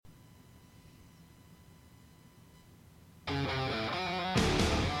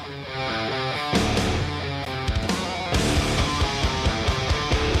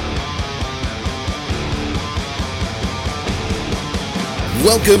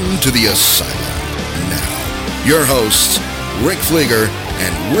Welcome to the Asylum. Now, your hosts, Rick Flieger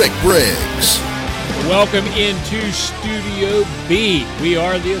and Rick Briggs. Welcome into Studio B. We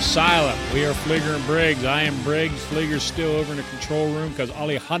are the Asylum. We are Flieger and Briggs. I am Briggs. Flieger's still over in the control room because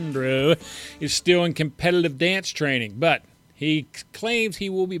Alejandro is still in competitive dance training, but he claims he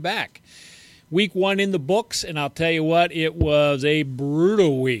will be back. Week 1 in the books, and I'll tell you what, it was a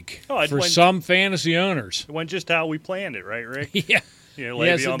brutal week for some fantasy owners. It went just how we planned it, right, Rick? Yeah. You know,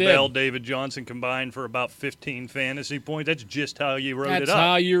 Le'Veon Bell, David Johnson combined for about 15 fantasy points. That's just how you wrote it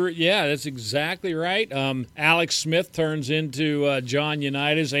up. That's exactly right. Alex Smith turns into John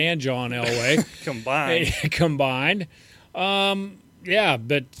Unitas and John Elway. Combined.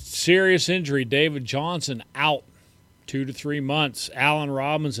 But serious injury. David Johnson out 2 to 3 months. Allen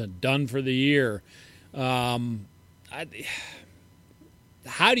Robinson done for the year.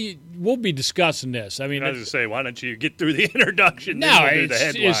 We'll be discussing this. I mean, I was going to say, why don't you get through the introduction? No, then we'll do the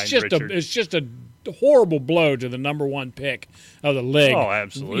headlines, it's just a horrible blow to the number one pick of the league. Oh,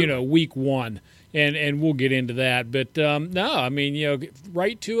 absolutely. Week 1, and we'll get into that. But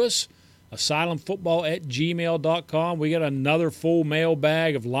write to us, asylumfootball@gmail.com. We got another full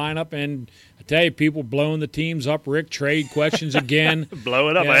mailbag of lineup, and I tell you, people blowing the teams up. Rick, trade questions again. Blow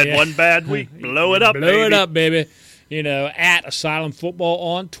it up. I had one bad week. Blow it up, baby. Blow it up, baby. At Asylum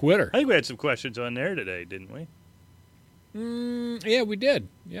Football on Twitter. I think we had some questions on there today, didn't we? Yeah, we did.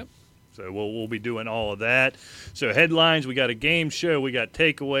 Yep. So we'll be doing all of that. So headlines, we got a game show, we got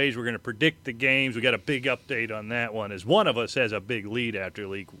takeaways, we're going to predict the games. We got a big update on that one, as one of us has a big lead after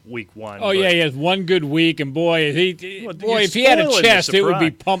week 1. Oh, yeah, he has one good week, and boy, if he had a chest, it would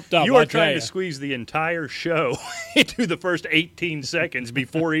be pumped up. You are trying to squeeze the entire show into the first 18 seconds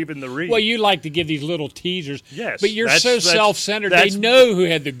before even the read. Well, you like to give these little teasers. Yes. But you're so self-centered, they know who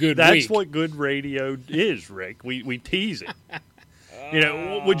had the good week. That's what good radio is, Rick. We tease it.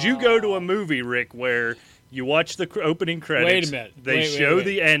 Would you go to a movie, Rick, where you watch the opening credits, wait a minute. They show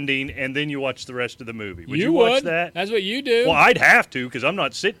the ending, and then you watch the rest of the movie? Would you watch that? That's what you do. Well, I'd have to, because I'm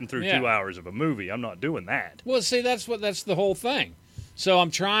not sitting through 2 hours of a movie. I'm not doing that. Well, see, that's the whole thing. So I'm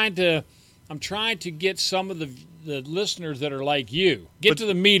trying to get some of the listeners that are like you. Get to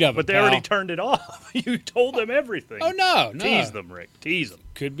the meat of it, But they already turned it off. You told them everything. Oh, no. Tease them, Rick. Tease them.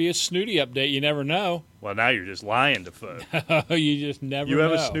 Could be a snooty update. You never know. Well, now you're just lying to folks. You just never know. You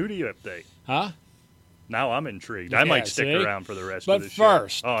have a snooty update. Huh? Now I'm intrigued. I might stick around for the rest of the show. But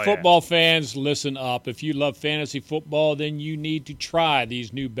first, football fans, listen up. If you love fantasy football, then you need to try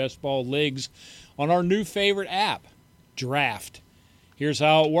these new best ball leagues on our new favorite app, Draft. Here's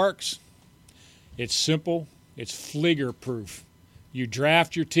how it works. It's simple. It's Flieger-proof. You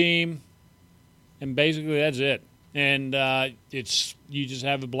draft your team, and basically that's it. And you just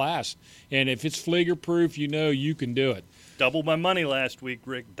have a blast. And if it's Flieger-proof, you can do it. Doubled my money last week,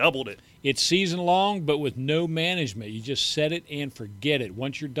 Rick. Doubled it. It's season long, but with no management. You just set it and forget it.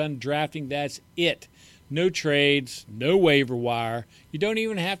 Once you're done drafting, that's it. No trades, no waiver wire. You don't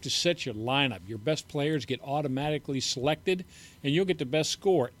even have to set your lineup. Your best players get automatically selected, and you'll get the best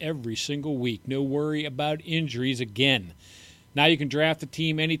score every single week. No worry about injuries again. Now you can draft a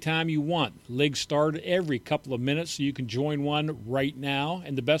team anytime you want. Leagues start every couple of minutes, so you can join one right now.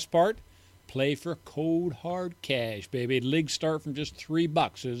 And the best part? Play for cold, hard cash, baby. Leagues start from just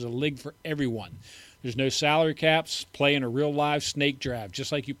 $3. There's a league for everyone. There's no salary caps. Play in a real live snake draft,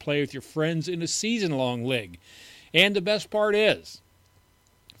 just like you play with your friends in a season-long league. And the best part is,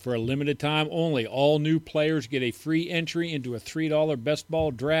 for a limited time only, all new players get a free entry into a $3 best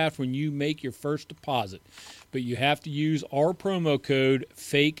ball draft when you make your first deposit. But you have to use our promo code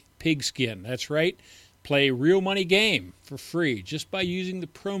FAKEPIGSKIN. That's right. Play a real money game for free just by using the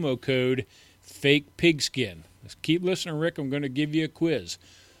promo code FAKEPIGSKIN. Let's keep listening, Rick. I'm going to give you a quiz.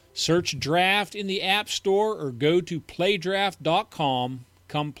 Search Draft in the App Store or go to playdraft.com.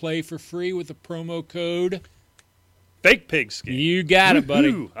 Come play for free with the promo code Fake Pigskin. You got it,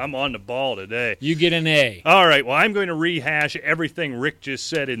 buddy. I'm on the ball today. You get an A. All right, well, I'm going to rehash everything Rick just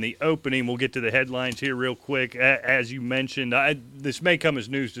said in the opening. We'll get to the headlines here real quick. As you mentioned, this may come as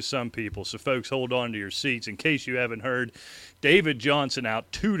news to some people, so folks, hold on to your seats. In case you haven't heard, David Johnson out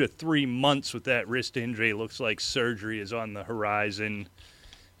 2 to 3 months with that wrist injury. Looks like surgery is on the horizon.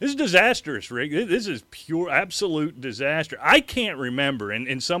 This is disastrous, Rick. This is pure, absolute disaster. I can't remember,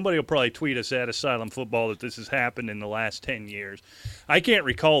 and somebody will probably tweet us at Asylum Football that this has happened in the last 10 years. I can't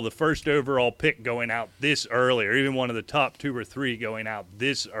recall the first overall pick going out this early, or even one of the top 2 or 3 going out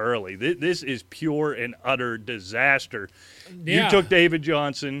this early. This is pure and utter disaster. Yeah. You took David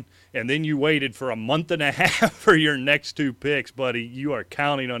Johnson, and then you waited for a month and a half for your next 2 picks, buddy. You are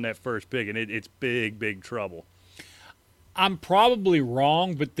counting on that first pick, and it's big, big trouble. I'm probably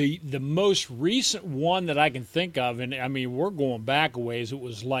wrong, but the most recent one that I can think of, and I mean, we're going back a ways, it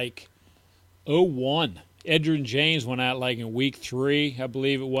was like 01. Edgerrin James went out like in week 3, I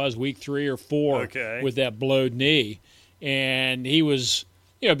believe it was, week 3 or 4, with that blowed knee. And he was,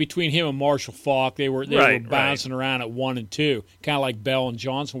 between him and Marshall Faulk, they were bouncing around at 1 and 2, kind of like Bell and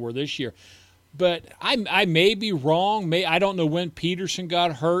Johnson were this year. But I may be wrong. I don't know when Peterson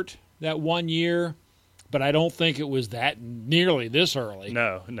got hurt that 1 year. But I don't think it was that nearly this early.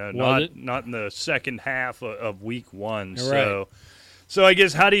 No, not in the second half of week 1. Right. So I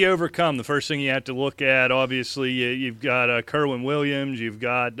guess how do you overcome? The first thing you have to look at, obviously, you've got Kerwin Williams, you've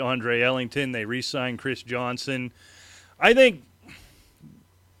got Andre Ellington. They re-signed Chris Johnson. I think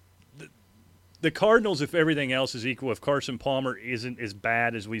the Cardinals, if everything else is equal, if Carson Palmer isn't as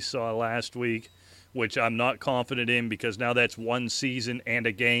bad as we saw last week, which I'm not confident in because now that's one season and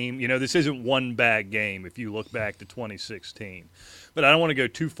a game. This isn't one bad game if you look back to 2016. But I don't want to go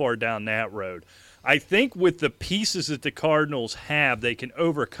too far down that road. I think with the pieces that the Cardinals have, they can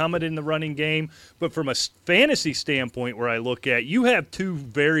overcome it in the running game. But from a fantasy standpoint where I look at, you have two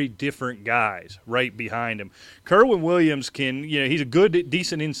very different guys right behind him. Kerwin Williams he's a good,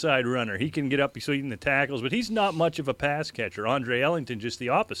 decent inside runner. He can get up between the tackles, but he's not much of a pass catcher. Andre Ellington, just the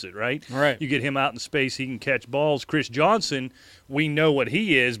opposite, right? Right. You get him out in space, he can catch balls. Chris Johnson, we know what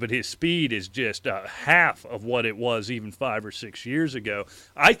he is, but his speed is just half of what it was even 5 or 6 years ago.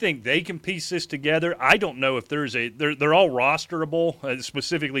 I think they can piece this together. I don't know if they're all rosterable.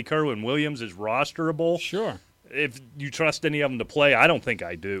 Specifically, Kerwin Williams is rosterable. Sure. If you trust any of them to play, I don't think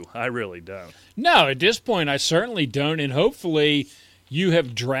I do. I really don't. No, at this point, I certainly don't. And hopefully you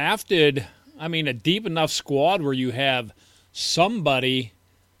have drafted, a deep enough squad where you have somebody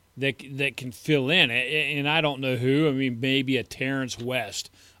that can fill in. And I don't know who. Maybe a Terrence West,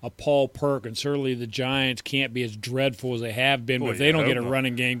 a Paul Perkins. Certainly the Giants can't be as dreadful as they have been, but if they don't get a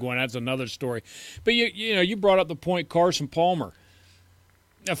running game going, that's another story. But, you brought up the point, Carson Palmer.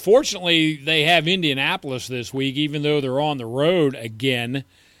 Now, fortunately, they have Indianapolis this week, even though they're on the road again.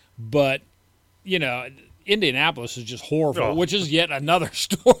 But, Indianapolis is just horrible, which is yet another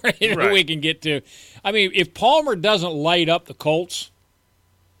story that we can get to. If Palmer doesn't light up the Colts,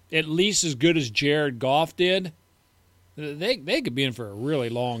 at least as good as Jared Goff did, they could be in for a really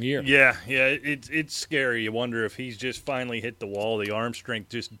long year. Yeah, it's scary. You wonder if he's just finally hit the wall. The arm strength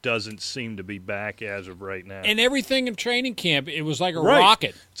just doesn't seem to be back as of right now. And everything in training camp, it was like a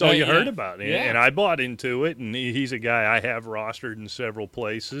rocket. That's all you heard about. Yeah. And I bought into it, and he's a guy I have rostered in several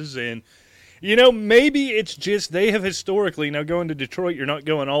places. And, maybe it's just they have historically, now going to Detroit, you're not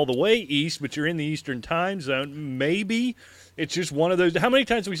going all the way east, but you're in the Eastern time zone. Maybe it's just one of those. How many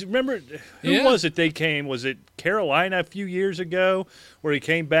times remember who was it they came? Was it Carolina a few years ago where he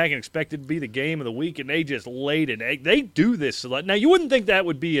came back and expected to be the game of the week, and they just laid an egg? They do this a lot. Now, you wouldn't think that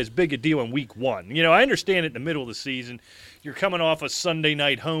would be as big a deal in week 1. I understand it in the middle of the season. You're coming off a Sunday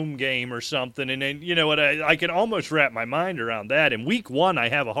night home game or something, and then, I can almost wrap my mind around that. In week 1, I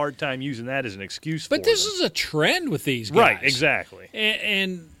have a hard time using that as an excuse for But this them. is a trend with these guys. Right, exactly.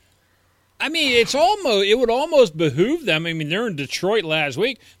 And it would almost behoove them. They're in Detroit last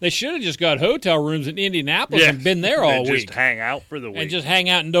week. They should have just got hotel rooms in Indianapolis and been there all week. Just hang out for the week. And just hang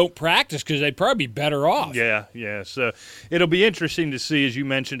out and don't practice because they'd probably be better off. Yeah. So it'll be interesting to see, as you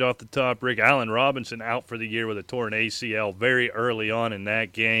mentioned off the top, Rick, Allen Robinson out for the year with a torn ACL very early on in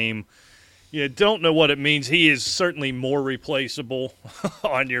that game. You don't know what it means. He is certainly more replaceable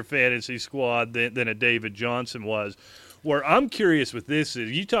on your fantasy squad than a David Johnson was. Where I'm curious with this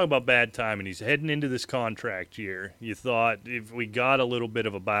is, you talk about bad timing. He's heading into this contract year. You thought if we got a little bit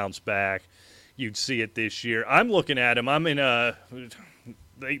of a bounce back, you'd see it this year. I'm looking at him. I'm in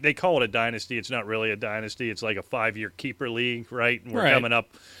they call it a dynasty. It's not really a dynasty. It's like a 5-year keeper league, right? And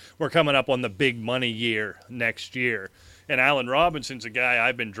we're coming up on the big money year next year. And Allen Robinson's a guy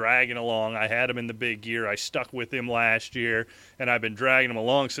I've been dragging along. I had him in the big year. I stuck with him last year, and I've been dragging him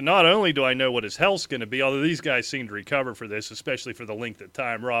along. So not only do I know what his health's going to be, although these guys seem to recover for this, especially for the length of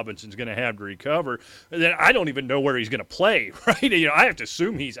time Robinson's going to have to recover, then I don't even know where he's going to play, right? I have to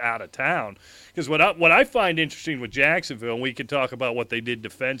assume he's out of town. Because what I find interesting with Jacksonville, and we can talk about what they did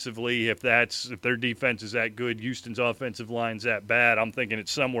defensively, if their defense is that good, Houston's offensive line's that bad, I'm thinking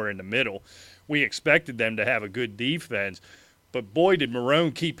it's somewhere in the middle. We expected them to have a good defense, but boy, did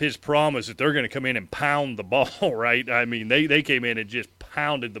Marrone keep his promise that they're going to come in and pound the ball, right? They came in and just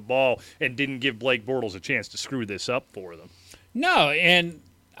pounded the ball and didn't give Blake Bortles a chance to screw this up for them. No, and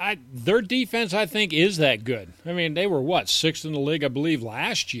their defense, I think, is that good. They were, 6th in the league, I believe,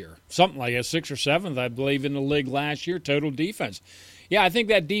 last year. Something like that, 6th or 7th, I believe, in the league last year, total defense. Yeah, I think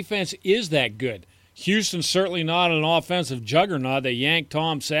that defense is that good. Houston's certainly not an offensive juggernaut. They yanked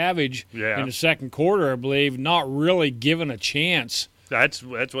Tom Savage in the second quarter, I believe, not really given a chance. That's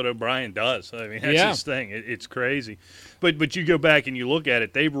what O'Brien does. I mean, that's his thing. It's crazy. But you go back and you look at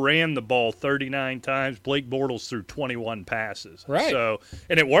it, they ran the ball 39 times. Blake Bortles threw 21 passes. Right.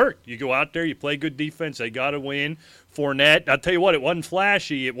 And it worked. You go out there, you play good defense, they got to win. Fournette, I'll tell you what, it wasn't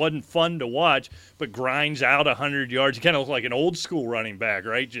flashy, it wasn't fun to watch, but grinds out 100 yards. You kind of look like an old school running back,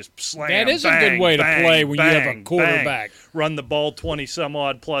 right? Just slam, that is bang, a good way bang, to play when bang, you have a quarterback. Bang. Run the ball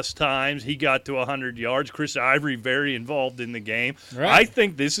 20-some-odd plus times. He got to 100 yards. Chris Ivory very involved in the game. Right. I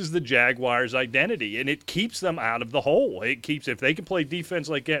think this is the Jaguars' identity, and it keeps them out of the hole. It keeps, if they can play defense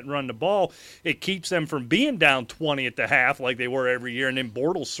like that and run the ball, it keeps them from being down 20 at the half like they were every year, and then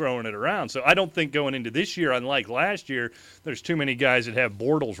Bortles throwing it around. So I don't think going into this year, unlike last year, there's too many guys that have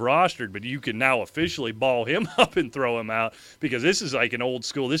Bortles rostered, but you can now officially ball him up and throw him out because this is like an old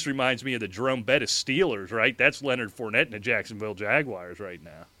school. This reminds me of the Jerome Bettis Steelers, right? That's Leonard Fournette and the Jacksonville Jaguars right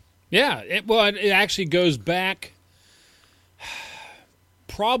now. Yeah, it actually goes back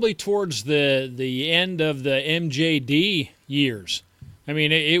probably towards the end of the MJD years. I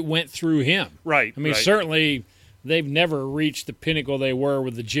mean, it went through him. Right. I mean, certainly they've never reached the pinnacle they were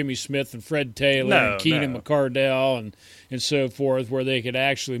with the Jimmy Smith and Fred Taylor and Keenan McCardell and so forth, where they could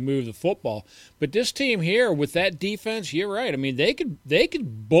actually move the football. But this team here with that defense, you're right. I mean, they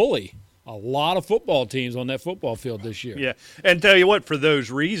could bully a lot of football teams on that football field this year. Yeah, and tell you what, for those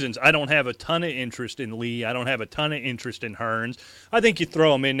reasons, I don't have a ton of interest in Lee. I don't have a ton of interest in Hearns. I think you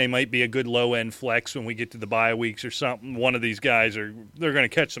throw them in, they might be a good low-end flex when we get to the bye weeks or something. One of these guys, they're going to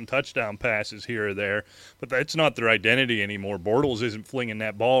catch some touchdown passes here or there, but that's not their identity anymore. Bortles isn't flinging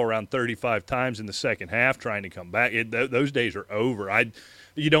that ball around 35 times in the second half trying to come back. Those days are over.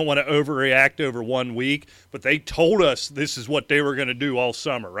 You don't want to overreact over 1 week, but they told us this is what they were going to do all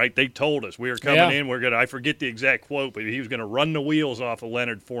summer, right? They told us we were coming in. I forget the exact quote, but he was going to run the wheels off of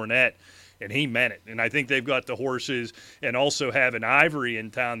Leonard Fournette, and he meant it. And I think they've got the horses, and also having Ivory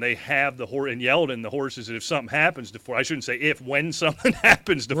in town, they have the horse and Yeldon, the horses. That if something happens to I shouldn't say if, when something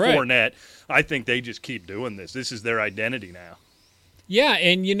happens to Fournette, I think they just keep doing this. This is their identity now. Yeah,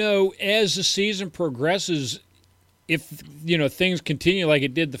 and as the season progresses, if things continue like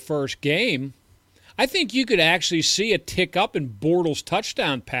it did the first game, I think you could actually see a tick up in Bortles'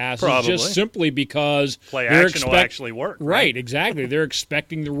 touchdown passes. Probably. Just simply because play action will actually work. Right, exactly. They're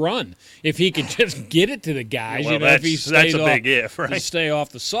expecting the run. If he can just get it to the guys, that's a big if, right? Stay off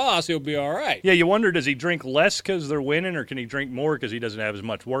the sauce, he'll be all right. Yeah, you wonder, does he drink less because they're winning, or can he drink more because he doesn't have as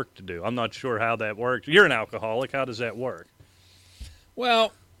much work to do? I'm not sure how that works. You're an alcoholic. How does that work?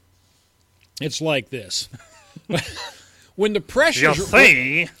 Well, it's like this. When the pressure's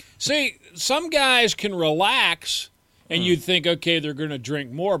see, some guys can relax and you'd think, okay, they're going to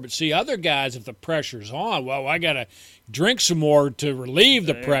drink more. But see, other guys, if the pressure's on, well, I got to drink some more to relieve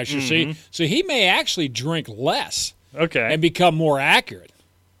the pressure. Mm-hmm. See, so he may actually drink less and become more accurate,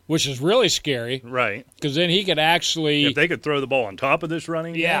 which is really scary. Right. Because then he could actually – if they could throw the ball on top of this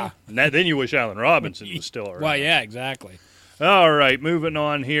running game, then you wish Allen Robinson was still around. Well, yeah, exactly. All right, moving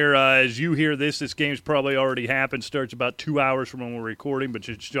on here. As you hear this game's probably already happened. Starts about 2 hours from when we're recording, but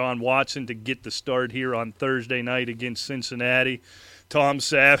it's John Watson to get the start here on Thursday night against Cincinnati. Tom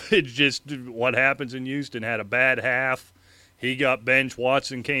Savage, just what happens in Houston, had a bad half. He got benched.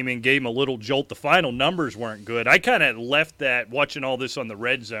 Watson came in, gave him a little jolt. The final numbers weren't good. I kind of left that watching all this on the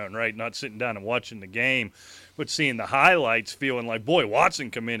red zone, right, not sitting down and watching the game, but seeing the highlights, feeling like, boy,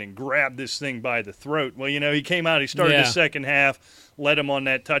 Watson come in and grabbed this thing by the throat. Well, he came out, he started the second half, led him on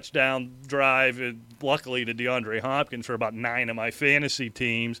that touchdown drive, luckily to DeAndre Hopkins for about 9 of my fantasy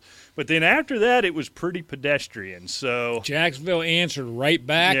teams. But then after that, it was pretty pedestrian. So Jacksonville answered right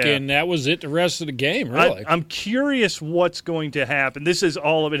back, and that was it the rest of the game, really. I'm curious what's going to happen. This is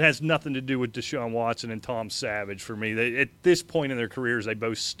all of it. Has nothing to do with Deshaun Watson and Tom Savage for me. At this point in their careers, they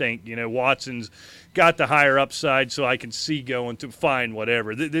both stink. Watson's got the higher upside, so I can see going to fine,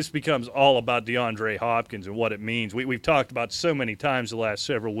 whatever. This becomes all about DeAndre Hopkins and what it means. We've talked about so many times the last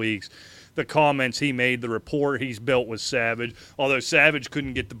several weeks the comments he made, the rapport he's built with Savage, although Savage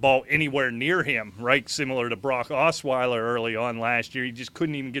couldn't get the ball anywhere near him, right, similar to Brock Osweiler early on last year. He just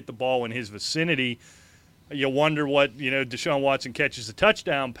couldn't even get the ball in his vicinity. You wonder what, Deshaun Watson catches a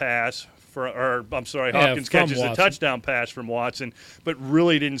touchdown pass Hopkins catches a touchdown pass from Watson, but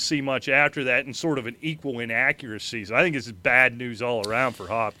really didn't see much after that and sort of an equal inaccuracy. So I think this is bad news all around for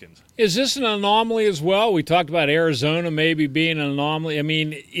Hopkins. Is this an anomaly as well? We talked about Arizona maybe being an anomaly. I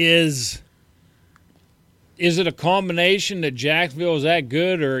mean, is it a combination that Jacksonville is that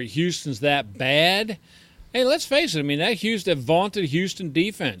good or Houston's that bad? Hey, let's face it. I mean, that vaunted Houston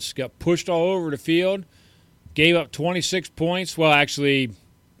defense got pushed all over the field, gave up 26 points. Well, actually,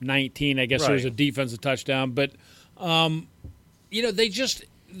 19. I guess there was a defensive touchdown. But,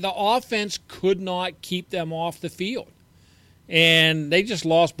 the offense could not keep them off the field. And they just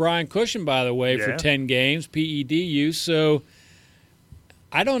lost Brian Cushing, by the way, for 10 games, PED use. So,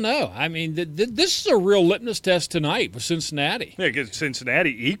 I don't know. I mean, this is a real litmus test tonight with Cincinnati. Yeah, because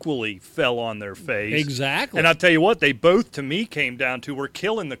Cincinnati equally fell on their face. Exactly. And I'll tell you what, they both, to me, came down to we're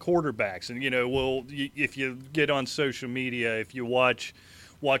killing the quarterbacks. And, if you get on social media, if you watch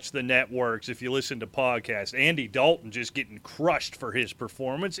the networks, if you listen to podcasts, Andy Dalton just getting crushed for his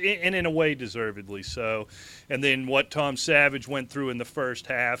performance, and in a way deservedly so. And then what Tom Savage went through in the first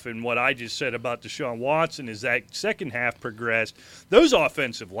half and what I just said about Deshaun Watson is that second half progressed. Those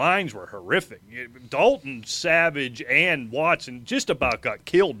offensive lines were horrific. Dalton, Savage, and Watson just about got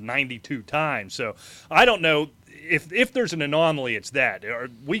killed 92 times. So I don't know. If there's an anomaly, it's that.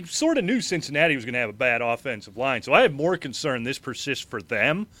 We sort of knew Cincinnati was going to have a bad offensive line, so I have more concern this persists for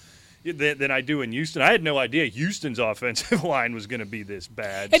them than I do in Houston. I had no idea Houston's offensive line was going to be this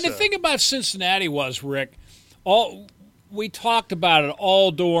bad. And the thing about Cincinnati was, Rick, we talked about it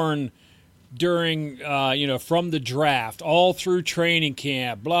all during from the draft, all through training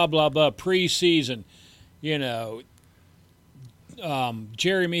camp, blah, blah, blah, preseason,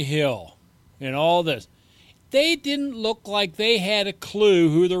 Jeremy Hill and all this. They didn't look like they had a clue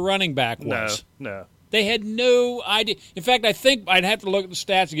who the running back was. No. They had no idea. In fact, I think I'd have to look at the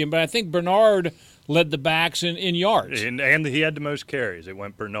stats again, but I think Bernard led the backs in yards. And he had the most carries. It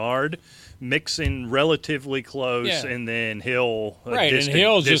went Bernard, Mixon relatively close, and then Hill. Right, and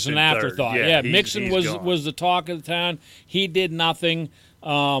Hill's just an afterthought. Yeah, Mixon was the talk of the town. He did nothing.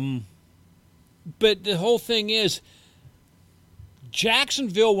 But the whole thing is,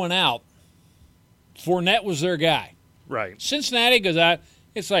 Jacksonville went out. Fournette was their guy. Right. Cincinnati goes out.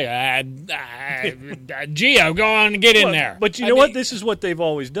 It's like, Gio, go on and get in there. But you know what? This is what they've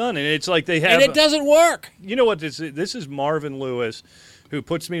always done, and it's like they have. And it doesn't work. You know what? This is Marvin Lewis, who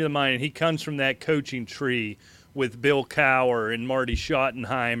puts me to mind, and he comes from that coaching tree with Bill Cowher and Marty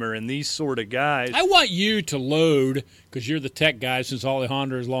Schottenheimer and these sort of guys. I want you to load, because you're the tech guy since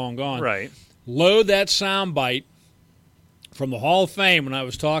Alejandro is long gone. Right. Load that soundbite from the Hall of Fame when I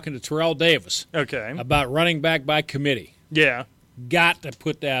was talking to Terrell Davis about running back by committee. Yeah. Got to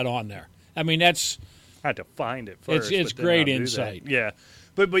put that on there. I mean, I had to find it first. It's great insight. Yeah.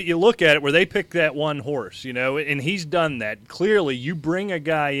 But you look at it where they pick that one horse, and he's done that. Clearly, you bring a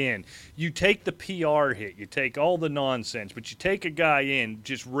guy in, you take the PR hit, you take all the nonsense, but you take a guy in,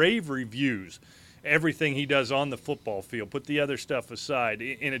 just rave reviews, everything he does on the football field, put the other stuff aside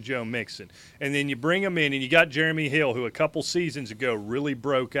in a Joe Mixon. And then you bring him in, and you got Jeremy Hill, who a couple seasons ago really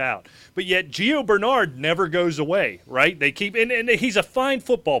broke out. But yet Gio Bernard never goes away, right? They keep and he's a fine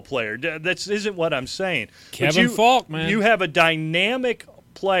football player. That isn't what I'm saying. Kevin Falk, man. You have a dynamic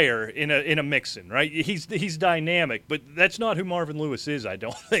player in a Mixon, right? He's dynamic, but that's not who Marvin Lewis is, I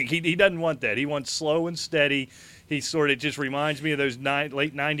don't think. He doesn't want that. He wants slow and steady. He sort of just reminds me of those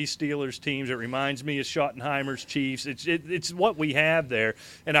late 90s Steelers teams. It reminds me of Schottenheimer's Chiefs. It's what we have there,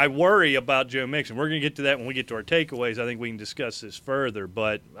 and I worry about Joe Mixon. We're going to get to that when we get to our takeaways. I think we can discuss this further,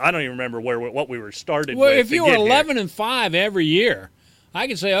 but I don't even remember what we were started with. Well, if you were 11-5 every year, I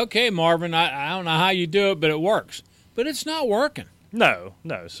could say, okay, Marvin, I don't know how you do it, but it works. But it's not working. No,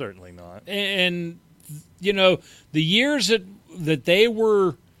 certainly not. And the years that they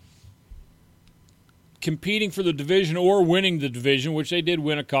were competing for the division or winning the division, which they did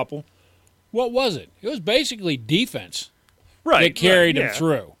win a couple, what was it? It was basically defense that carried them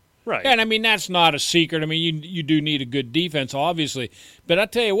through. Right. And, I mean, that's not a secret. I mean, you do need a good defense, obviously. But I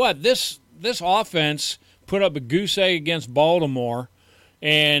tell you what, this offense put up a goose egg against Baltimore,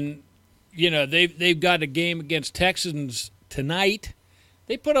 and, they've got a game against Texans tonight.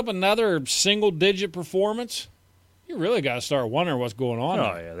 They put up another single-digit performance. You really got to start wondering what's going on.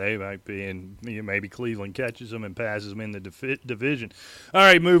 Oh, yeah, they might be in. Maybe Cleveland catches them and passes them in the division. All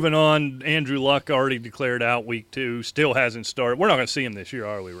right, moving on. Andrew Luck already declared out week 2. Still hasn't started. We're not going to see him this year,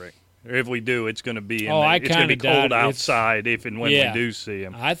 are we, Rick? Or if we do, it's going to be it's going to be cold outside if and when we do see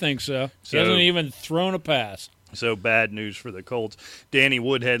him. I think so. He hasn't even thrown a pass. So bad news for the Colts. Danny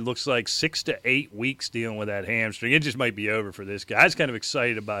Woodhead looks like 6 to 8 weeks dealing with that hamstring. It just might be over for this guy. I was kind of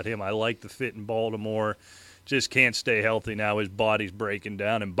excited about him. I like the fit in Baltimore. Just can't stay healthy now. His body's breaking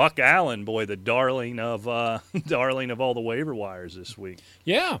down. And Buck Allen, boy, the darling of all the waiver wires this week.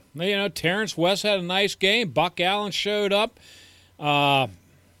 Yeah, Terrence West had a nice game. Buck Allen showed up.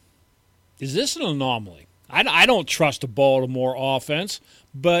 Is this an anomaly? I don't trust the Baltimore offense,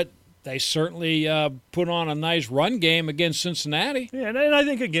 but they certainly put on a nice run game against Cincinnati. Yeah, and I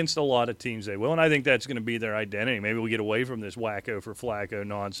think against a lot of teams they will, and I think that's going to be their identity. Maybe we get away from this wacko for Flacco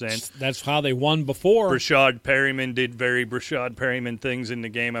nonsense. That's how they won before. Brashad Perryman did very Brashad Perryman things in the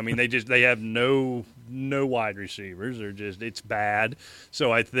game. I mean, they have no wide receivers. It's bad.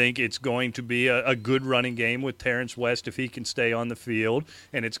 So I think it's going to be a good running game with Terrence West if he can stay on the field,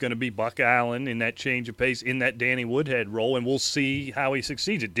 and it's going to be Buck Allen in that change of pace, in that Danny Woodhead role, and we'll see how he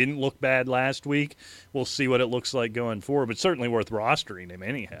succeeds. It didn't look bad last week. We'll see what it looks like going forward, but certainly worth rostering him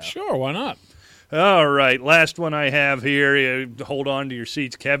anyhow. Sure, why not? All right, last one I have here. Hold on to your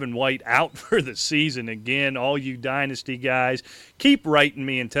seats. Kevin White out for the season again. All you Dynasty guys, keep writing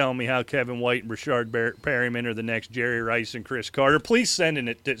me and telling me how Kevin White and Brashard Perryman are the next Jerry Rice and Chris Carter. Please send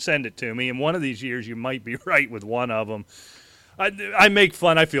it to me. In one of these years, you might be right with one of them. I make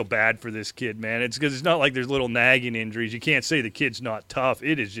fun. I feel bad for this kid, man. It's because it's not like there's little nagging injuries. You can't say the kid's not tough.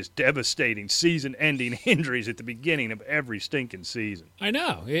 It is just devastating season-ending injuries at the beginning of every stinking season. I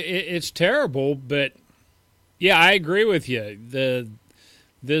know. It's terrible, but, yeah, I agree with you.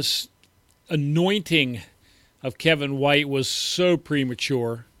 This anointing of Kevin White was so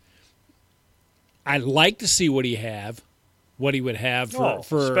premature. I'd like to see what he would have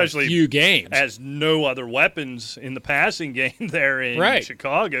for a few games. As no other weapons in the passing game there in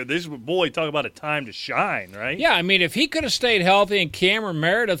Chicago. This boy, talk about a time to shine, right? Yeah, I mean, if he could have stayed healthy and Cameron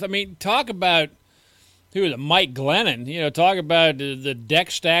Meredith, I mean, talk about who was it, Mike Glennon, talk about the deck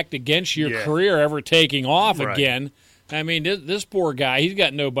stacked against your career ever taking off again. I mean, this poor guy, he's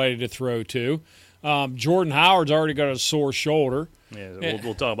got nobody to throw to. Jordan Howard's already got a sore shoulder. Yeah,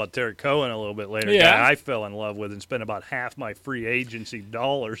 we'll talk about Terry Cohen a little bit later. Yeah. Guy I fell in love with and spent about half my free agency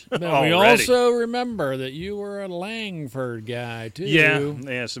dollars already. We also remember that you were a Langford guy, too.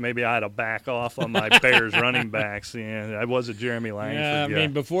 Yeah, so maybe I had to back off on my Bears running backs. Yeah, I was a Jeremy Langford guy. I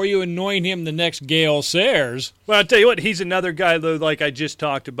mean, before you anoint him the next Gale Sayers. Well, I'll tell you what, he's another guy, though, like I just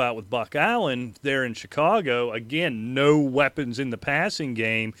talked about with Buck Allen there in Chicago. Again, no weapons in the passing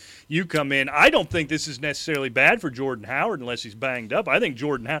game. You come in. I don't think this is necessarily bad for Jordan Howard unless he's banged up. I think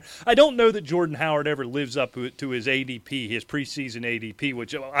I don't know that Jordan Howard ever lives up to his ADP, his preseason ADP,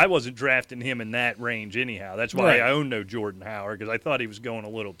 which I wasn't drafting him in that range anyhow. That's why I own no Jordan Howard, because I thought he was going a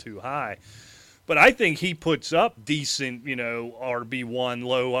little too high. But I think he puts up decent, RB1,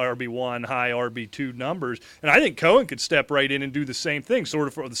 low RB1, high RB2 numbers. And I think Cohen could step right in and do the same thing, sort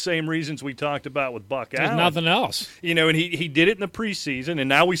of for the same reasons we talked about with Buck Allen. There's nothing else. And he did it in the preseason, and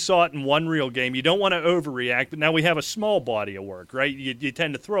now we saw it in one real game. You don't want to overreact, but now we have a small body of work, right? You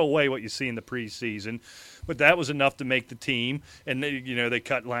tend to throw away what you see in the preseason. But that was enough to make the team, and they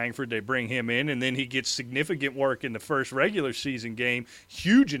cut Langford, they bring him in, and then he gets significant work in the first regular season game,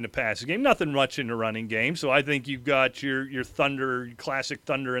 huge in the passing game, nothing much in the running game. So I think you've got your Thunder, classic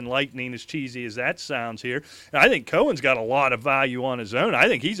Thunder and Lightning, as cheesy as that sounds here. And I think Cohen's got a lot of value on his own. I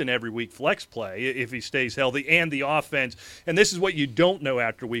think he's an every week flex play if he stays healthy, and the offense. And this is what you don't know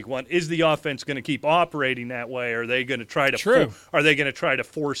after week one: is the offense going to keep operating that way? Or are they going to try to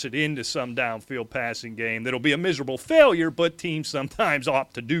force it into some downfield passing game that'll be a miserable failure, but teams sometimes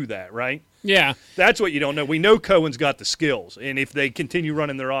opt to do that, right? Yeah. That's what you don't know. We know Cohen's got the skills, and if they continue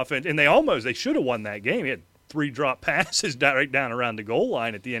running their offense, and they should have won that game. He had 3 drop passes right down around the goal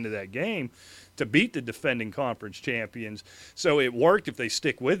line at the end of that game to beat the defending conference champions. So it worked if they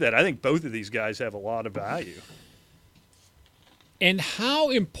stick with that. I think both of these guys have a lot of value. And how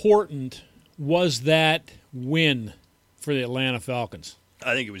important was that win for the Atlanta Falcons?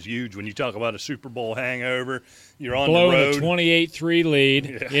 I think it was huge. When you talk about a Super Bowl hangover, you're on blowing the road. A 28-3 lead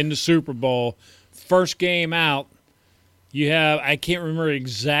in the Super Bowl. First game out, you have, I can't remember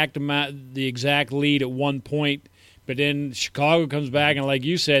the exact lead at one point, but then Chicago comes back, and like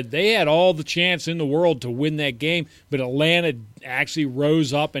you said, they had all the chance in the world to win that game, but Atlanta actually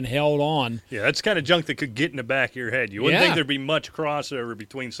rose up and held on. Yeah, that's kind of junk that could get in the back of your head. You wouldn't think there'd be much crossover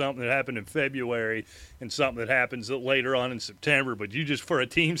between something that happened in February and something that happens later on in September, but for a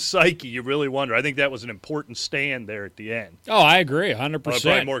team's psyche, you really wonder. I think that was an important stand there at the end. Oh, I agree, 100%.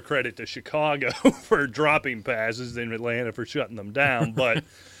 Probably more credit to Chicago for dropping passes than Atlanta for shutting them down, but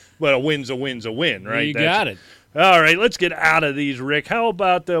a win's a win, right? You got it. All right, let's get out of these, Rick. How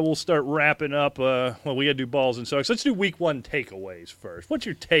about we'll start wrapping up? We got to do balls and soaks. Let's do Week 1 takeaways first. What's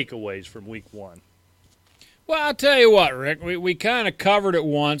your takeaways from Week 1? Well, I'll tell you what, Rick. We kind of covered it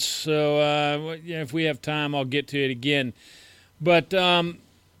once, so if we have time, I'll get to it again. But the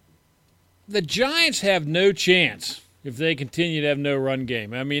Giants have no chance if they continue to have no run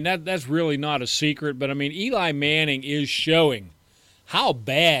game. I mean, that's really not a secret, but, I mean, Eli Manning is showing how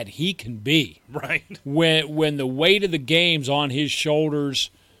bad he can be. Right. When the weight of the game's on his shoulders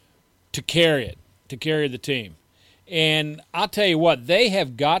to carry the team. And I'll tell you what, they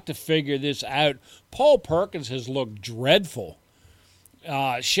have got to figure this out. Paul Perkins has looked dreadful.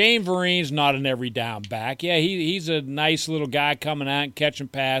 Shane Vereen's not an every down back. Yeah, he's a nice little guy coming out and catching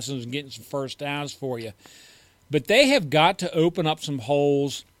passes and getting some first downs for you. But they have got to open up some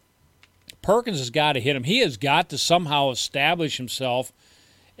holes. Perkins has got to hit him. He has got to somehow establish himself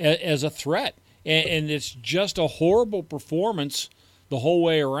as a threat. And it's just a horrible performance the whole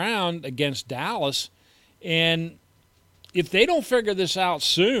way around against Dallas. And if they don't figure this out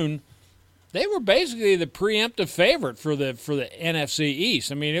soon, they were basically the preemptive favorite for the NFC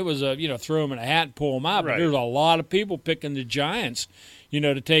East. I mean, it was throw them in a hat and pull them out. Right. But there's a lot of people picking the Giants,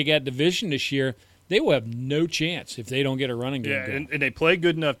 to take that division this year. They will have no chance if they don't get a running game going. And they play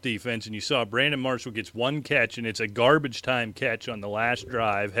good enough defense, and you saw Brandon Marshall gets one catch, and it's a garbage time catch on the last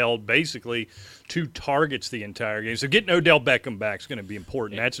drive, held basically 2 targets the entire game. So getting Odell Beckham back is going to be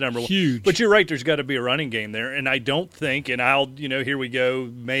important. That's number one. Huge. But you're right, there's got to be a running game there, and I don't think, and here we go,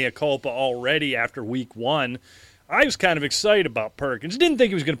 mea culpa already after week 1, I was kind of excited about Perkins. Didn't think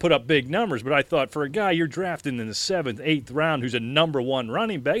he was going to put up big numbers, but I thought for a guy you're drafting in the 7th, 8th round who's a number 1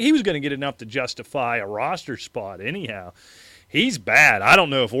 running back, he was going to get enough to justify a roster spot anyhow. He's bad. I don't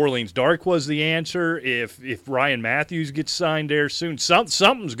know if Orleans Dark was the answer, if Ryan Matthews gets signed there soon.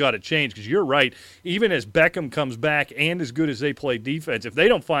 Something's got to change because you're right. Even as Beckham comes back and as good as they play defense, if they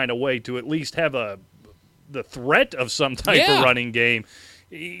don't find a way to at least have the threat of some type of running game,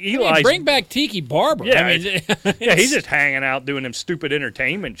 bring back Tiki Barber. Yeah, he's just hanging out doing them stupid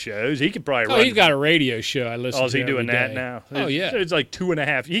entertainment shows. He could probably run. He's got a radio show I listen to. Oh, is he doing that day. now? Oh, yeah. It's like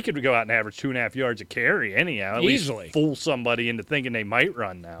 2.5. He could go out and average 2.5 yards a carry anyhow. At Easily. least fool somebody into thinking they might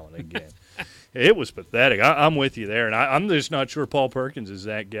run now and again. It was pathetic. I'm with you there, and I'm just not sure Paul Perkins is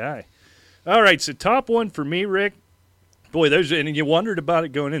that guy. All right, so top one for me, Rick. Boy, and you wondered about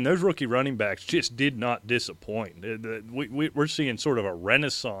it going in. Those rookie running backs just did not disappoint. We're seeing sort of a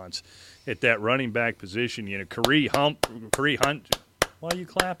renaissance at that running back position. Kareem Hunt. Why are you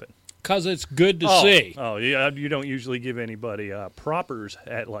clapping? Because it's good to see. Oh, yeah. You don't usually give anybody propers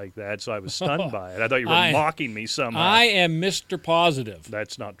like that, so I was stunned by it. I thought you were mocking me somehow. I am Mr. Positive.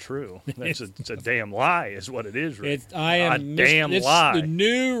 That's not true. It's a damn lie, is what it is, Rick. I am a damn lie. It's the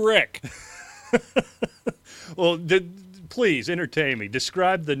new Rick. Well, please entertain me.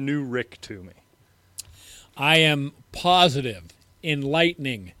 Describe the new Rick to me. I am positive,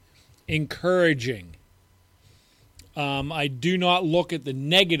 enlightening, encouraging. I do not look at the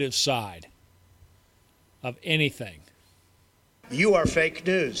negative side of anything. You are fake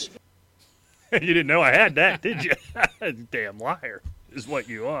news. You didn't know I had that, did you? Damn liar is what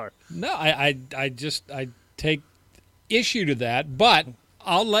you are. No, I take issue to that, but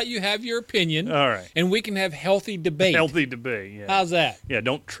I'll let you have your opinion. All right. And we can have healthy debate. Healthy debate, yeah. How's that? Yeah,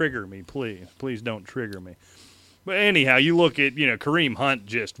 don't trigger me, please. Please don't trigger me. But anyhow, you look at, Kareem Hunt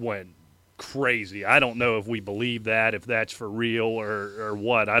just went crazy. I don't know if we believe that, if that's for real or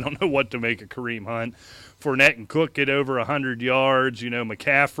what. I don't know what to make of Kareem Hunt. Fournette and Cook get over 100 yards.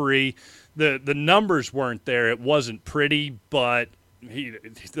 McCaffrey, the numbers weren't there. It wasn't pretty, but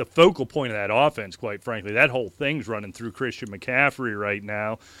the focal point of that offense, quite frankly, that whole thing's running through Christian McCaffrey right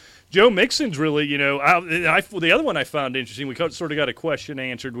now. Joe Mixon's really, the other one I found interesting. We sort of got a question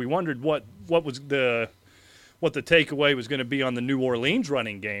answered. We wondered what the takeaway was going to be on the New Orleans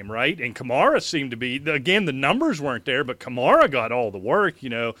running game, right? And Kamara seemed to be, again, the numbers weren't there, but Kamara got all the work. He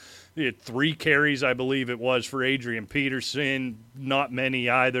had 3 carries, I believe it was, for Adrian Peterson. Not many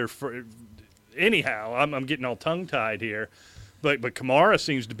either. Anyhow, I'm getting all tongue-tied here. But Kamara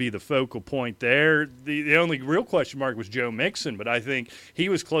seems to be the focal point there. The only real question mark was Joe Mixon, but I think he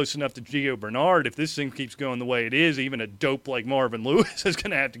was close enough to Gio Bernard. If this thing keeps going the way it is, even a dope like Marvin Lewis is going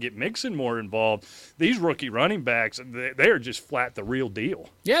to have to get Mixon more involved. These rookie running backs, they are just flat the real deal.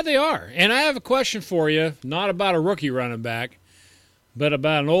 Yeah, they are. And I have a question for you, not about a rookie running back, but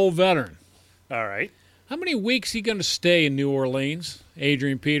about an old veteran. All right. How many weeks is he going to stay in New Orleans,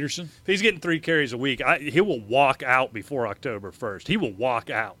 Adrian Peterson? If he's getting 3 carries a week, he will walk out before October 1st. He will walk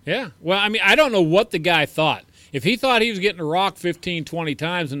out. Yeah. Well, I don't know what the guy thought. If he thought he was getting a rock 15, 20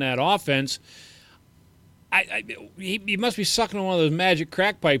 times in that offense, he must be sucking on one of those magic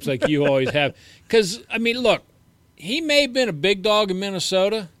crack pipes like you always have. Because, look, he may have been a big dog in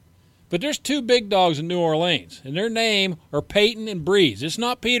Minnesota, but there's 2 big dogs in New Orleans, and their name are Peyton and Breeze. It's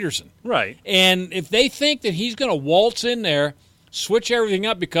not Peterson. Right. And if they think that he's going to waltz in there, switch everything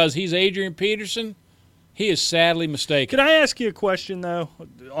up because he's Adrian Peterson, he is sadly mistaken. Can I ask you a question, though,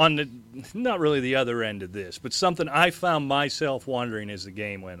 on not really the other end of this, but something I found myself wondering as the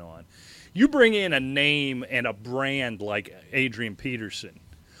game went on. You bring in a name and a brand like Adrian Peterson.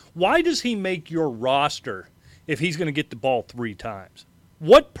 Why does he make your roster if he's going to get the ball 3 times?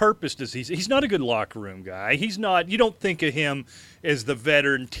 What purpose does he's not a good locker room guy. He's not. You don't think of him as the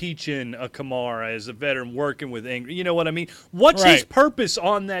veteran teaching a Kamara, as a veteran working with Ingram. You know what I mean? What's his purpose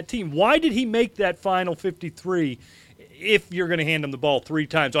on that team? Why did he make that final 53 if you're going to hand him the ball 3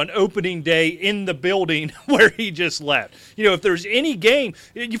 times on opening day in the building where he just left? You know, if there's any game,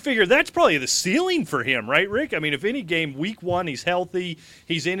 you figure that's probably the ceiling for him, right, Rick? I mean, if any game, week 1, he's healthy,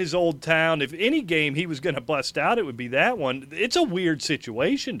 he's in his old town. If any game he was going to bust out, it would be that one. It's a weird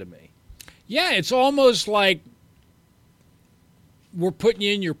situation to me. Yeah, it's almost like we're putting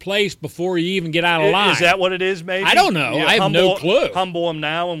you in your place before you even get out of line. Is that what it is, maybe? I don't know. I have no clue. Humble him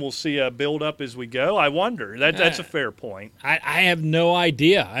now, and we'll see a build-up as we go. I wonder. That's a fair point. I have no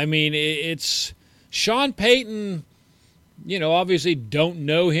idea. I mean, it's Sean Payton, obviously don't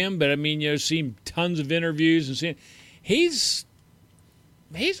know him, but, I mean, seen tons of interviews and seen he's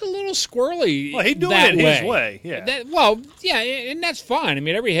a little squirrely. Well, he's doing that it way. his way, yeah. Yeah, and that's fine. I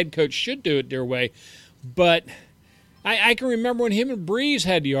mean, every head coach should do it their way, but I can remember when him and Briggs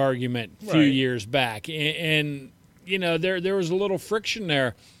had the argument a few years back, and there was a little friction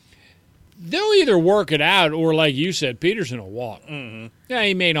there. They'll either work it out or, like you said, Peterson will walk. Mm-hmm. Yeah,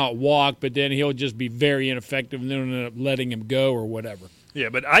 he may not walk, but then he'll just be very ineffective and then end up letting him go or whatever. Yeah,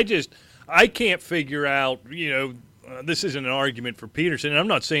 but I can't figure out, this isn't an argument for Peterson, and I'm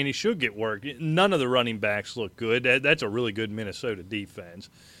not saying he should get work. None of the running backs look good. That's a really good Minnesota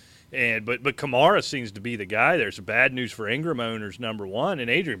defense. But Kamara seems to be the guy. There's bad news for Ingram owners, number one, and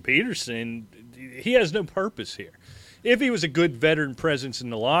Adrian Peterson, he has no purpose here. If he was a good veteran presence in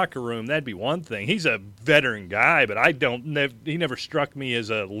the locker room, that'd be one thing. He's a veteran guy, but he never struck me as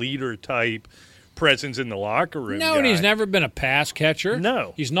a leader type presence in the locker room. No, guy. And he's never been a pass catcher.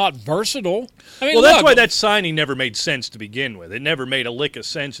 No. He's not versatile. I mean, well, that's why that signing never made sense to begin with. It never made a lick of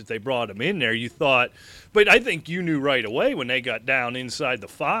sense that they brought him in there. You thought, but I think you knew right away when they got down inside the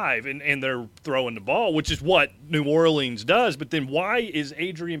 5 and they're throwing the ball, which is what New Orleans does. But then why is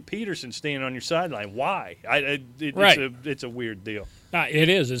Adrian Peterson standing on your sideline? Why? It's a weird deal. It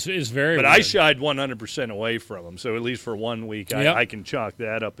is. It's very But weird. I shied 100% away from him, so at least for 1 week I can chalk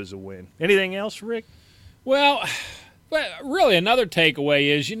that up as a win. Anything else, Rick? Well, really another takeaway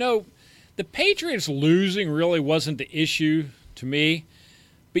is, the Patriots losing really wasn't the issue to me.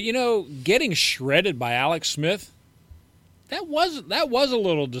 But, getting shredded by Alex Smith, that was a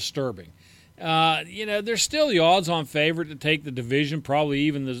little disturbing. They're still the odds-on favorite to take the division, probably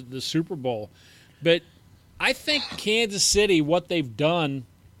even the Super Bowl. But I think Kansas City, what they've done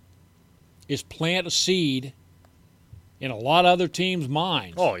is plant a seed in a lot of other teams'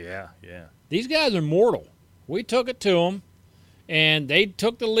 minds. Oh, yeah. These guys are mortal. We took it to them, and they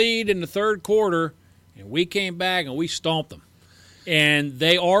took the lead in the third quarter, and we came back and we stomped them. And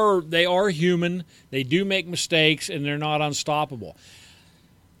they are human. They do make mistakes, and they're not unstoppable.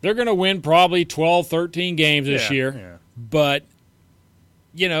 They're going to win probably 12, 13 games this year. Yeah. But,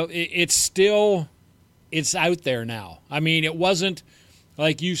 it's out there now. I mean, it wasn't,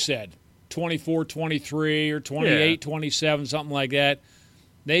 like you said, 24-23 or 28-27, something like that.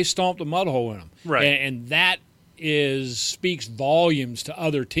 They stomped a mud hole in them. Right. And that speaks volumes to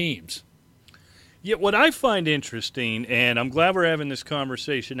other teams. Yeah, what I find interesting, and I'm glad we're having this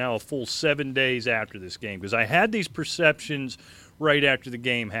conversation now a full 7 days after this game, because I had these perceptions right after the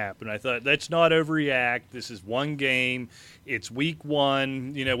game happened. I thought, let's not overreact. This is one game. It's week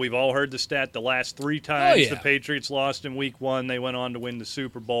 1. We've all heard the stat the last 3 times the Patriots lost in week 1, they went on to win the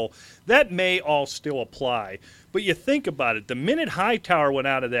Super Bowl. That may all still apply. But you think about it. The minute Hightower went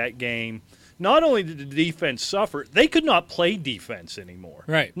out of that game, not only did the defense suffer, they could not play defense anymore.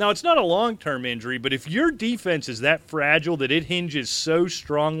 Right. Now, it's not a long-term injury, but if your defense is that fragile that it hinges so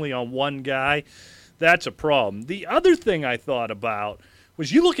strongly on one guy, that's a problem. The other thing I thought about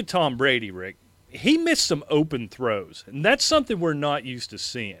was you look at Tom Brady, Rick. He missed some open throws, and that's something we're not used to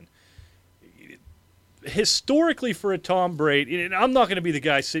seeing. Historically for a Tom Brady, and I'm not going to be the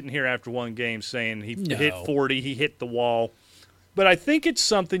guy sitting here after one game saying he hit 40, he hit the wall. But I think it's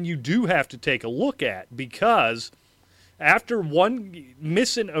something you do have to take a look at because after one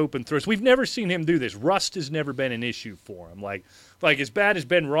missing open throws, we've never seen him do this. Rust has never been an issue for him. Like as bad as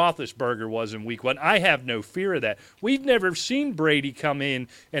Ben Roethlisberger was in week 1, I have no fear of that. We've never seen Brady come in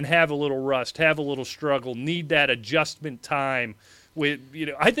and have a little rust, have a little struggle, need that adjustment time.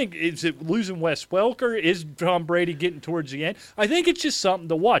 I think, is it losing Wes Welker? Is Tom Brady getting towards the end? I think it's just something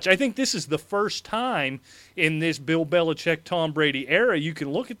to watch. I think this is the first time in this Bill Belichick, Tom Brady era you can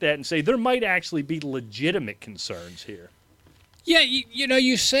look at that and say there might actually be legitimate concerns here. Yeah,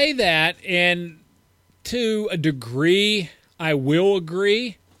 you say that, and to a degree, I will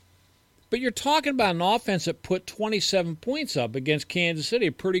agree. But you're talking about an offense that put 27 points up against Kansas City,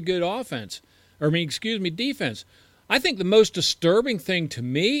 a pretty good offense. Defense. I think the most disturbing thing to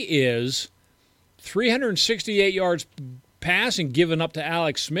me is 368 yards passing given up to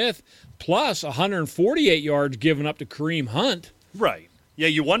Alex Smith, plus 148 yards given up to Kareem Hunt. Right. Yeah,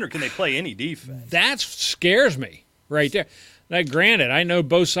 you wonder, can they play any defense? That scares me right there. Now, granted, I know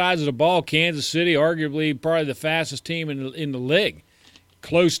both sides of the ball. Kansas City, arguably probably the fastest team in the league.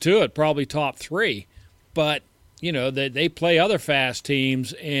 Close to it, probably top 3. But, they play other fast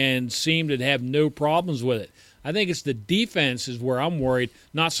teams and seem to have no problems with it. I think it's the defense is where I'm worried,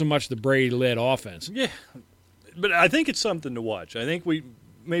 not so much the Brady-led offense. Yeah, but I think it's something to watch. I think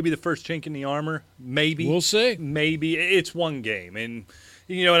maybe the first chink in the armor, maybe. We'll see. Maybe. It's one game. And,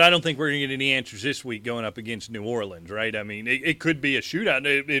 I don't think we're going to get any answers this week going up against New Orleans, right? I mean, it could be a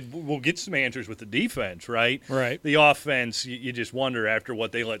shootout. We'll get some answers with the defense, right? Right. The offense, you just wonder after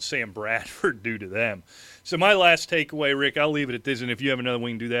what they let Sam Bradford do to them. So my last takeaway, Rick, I'll leave it at this, and if you have another,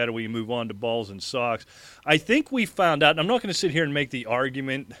 we can do that, or we can move on to balls and socks. I think we found out, and I'm not going to sit here and make the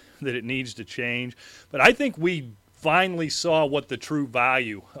argument that it needs to change, but I think we finally saw what the true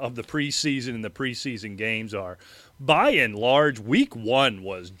value of the preseason and the preseason games are. By and large, week 1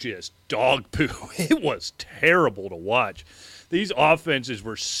 was just dog poo. It was terrible to watch. These offenses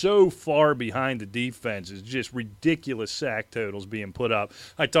were so far behind the defenses, just ridiculous sack totals being put up.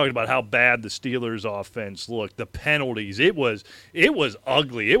 I talked about how bad the Steelers' offense looked, the penalties. It was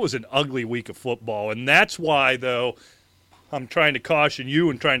ugly. It was an ugly week of football, and that's why, though, I'm trying to caution you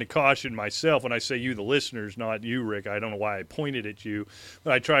and trying to caution myself. When I say you, the listeners, not you, Rick. I don't know why I pointed at you,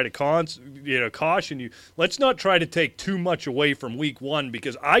 but I try to caution you. Let's not try to take too much away from week 1,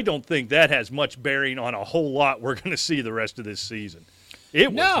 because I don't think that has much bearing on a whole lot we're going to see the rest of this season.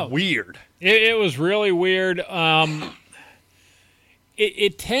 It was weird. It was really weird.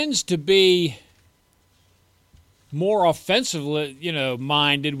 It tends to be more offensively,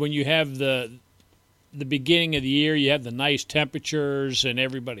 minded when you have the beginning of the year. You have the nice temperatures and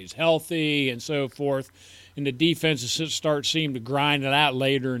everybody's healthy and so forth, and the defenses seem to grind it out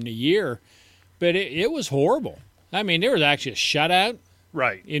later in the year. But it was horrible. I mean, there was actually a shutout.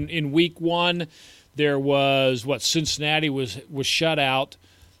 Right. In week 1, there was Cincinnati was shut out.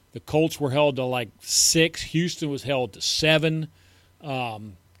 The Colts were held to 6. Houston was held to 7.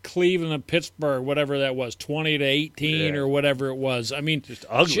 Cleveland and Pittsburgh, whatever that was, 20-18 or whatever it was. I mean, just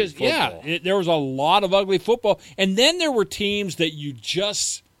ugly football. Yeah, there was a lot of ugly football. And then there were teams that you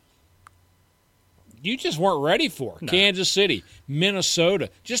just weren't ready for. No. Kansas City,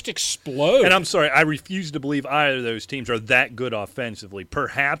 Minnesota, just explode. And I'm sorry, I refuse to believe either of those teams are that good offensively.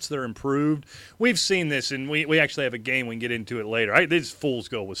 Perhaps they're improved. We've seen this, and we actually have a game. We can get into it later. This fool's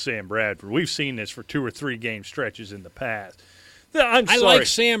goal with Sam Bradford. We've seen this for 2 or 3 game stretches in the past. I like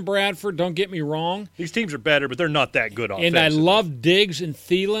Sam Bradford, don't get me wrong. These teams are better, but they're not that good offensively. And I love Diggs and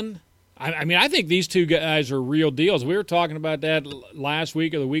Thielen. I mean, I think these two guys are real deals. We were talking about that last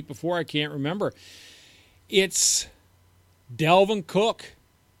week or the week before. I can't remember. It's Delvin Cook.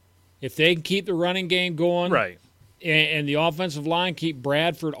 If they can keep the running game going, right, and the offensive line keep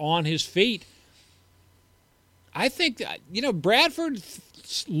Bradford on his feet, I think, Bradford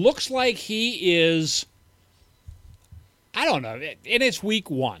looks like he is – I don't know, and it's week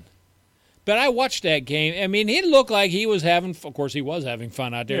 1. But I watched that game. I mean, he looked like he was having – of course, he was having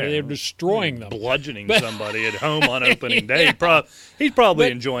fun out there. Yeah. They were destroying them. Bludgeoning somebody at home on opening day. Yeah. He's probably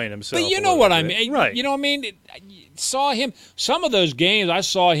enjoying himself. But you know what I mean. Right. You know what I mean? Saw him – some of those games, I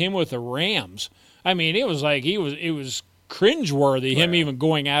saw him with the Rams. I mean, it was like it was cringeworthy, him even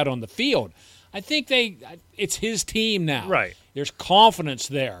going out on the field. I think it's his team now. Right. There's confidence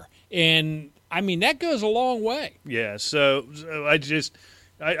there. And – I mean, that goes a long way. Yeah, so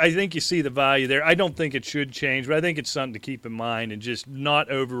I think you see the value there. I don't think it should change, but I think it's something to keep in mind and just not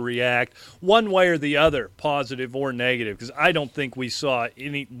overreact one way or the other, positive or negative, because I don't think we saw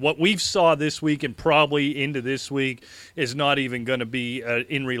what we saw this week and probably into this week is not even going to be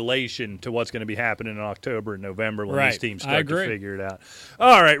in relation to what's going to be happening in October and November when these teams start to figure it out.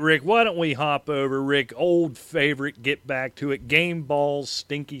 All right, Rick, why don't we hop over, Rick, old favorite, get back to it, game balls,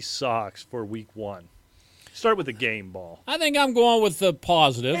 stinky socks for week 1. Start with the game ball. I think I'm going with the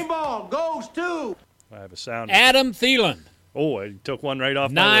positive. Game ball goes to I have a sound. Adam Thielen. Oh, I took one right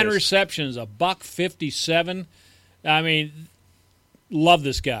off my 9 list. receptions, $157. I mean, love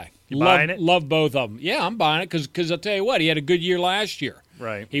this guy. Buying it? Love both of them. Yeah, I'm buying it because I'll tell you what, he had a good year last year.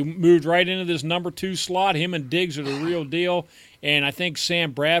 Right. He moved right into this number 2 slot. Him and Diggs are the real deal. And I think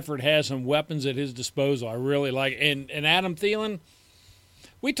Sam Bradford has some weapons at his disposal. I really like it. And Adam Thielen,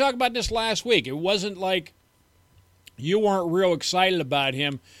 we talked about this last week. It wasn't like you weren't real excited about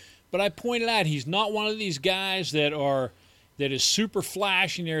him, But I pointed out he's not one of these guys that is super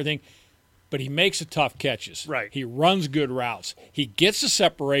flashy and everything, but he makes the tough catches. Right. He runs good routes. He gets the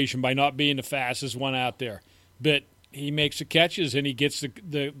separation by not being the fastest one out there. But he makes the catches and he gets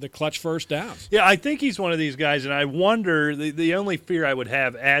the clutch first downs. Yeah, I think he's one of these guys, and I wonder, the only fear I would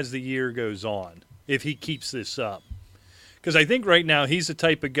have as the year goes on, if he keeps this up. Because I think right now he's the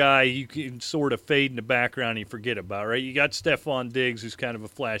type of guy you can sort of fade in the background and you forget about, right? You got Stephon Diggs, who's kind of a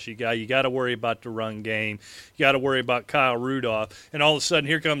flashy guy. You got to worry about the run game. You got to worry about Kyle Rudolph. And all of a sudden,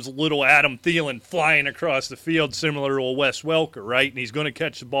 here comes little Adam Thielen flying across the field, similar to a Wes Welker, right? And he's going to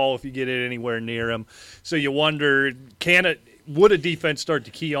catch the ball if you get it anywhere near him. So you wonder, would a defense start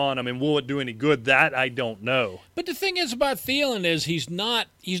to key on him, and will it do any good? That I don't know. But the thing is about Thielen is he's not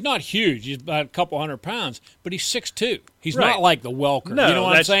huge. He's about a couple 100 pounds, but he's 6'2". He's Right. not like the Welker. No, you know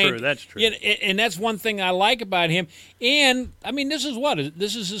what that's I'm saying? true. That's true. Yeah, and that's one thing I like about him. And, I mean, this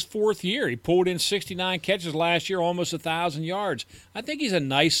is his fourth year. He pulled in 69 catches last year, almost 1,000 yards. I think he's a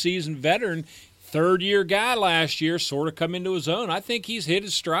nice seasoned veteran. Third-year guy last year, sort of come into his own. I think he's hit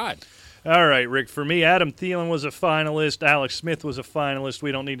his stride. All right, Rick, for me, Adam Thielen was a finalist. Alex Smith was a finalist.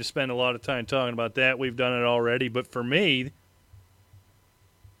 We don't need to spend a lot of time talking about that. We've done it already. But for me,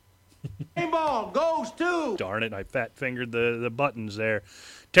 Game ball goes to. darn it, I fat-fingered the buttons there.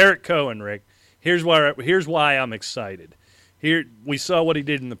 Tarek Cohen, Rick. Here's why I'm excited. Here, we saw what he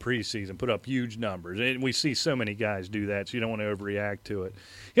did in the preseason, put up huge numbers. And we see so many guys do that, so you don't want to overreact to it.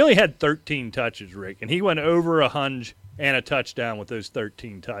 He only had 13 touches, Rick, and he went over 100 and a touchdown with those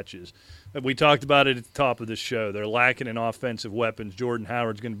 13 touches. We talked about it at the top of the show. They're lacking in offensive weapons. Jordan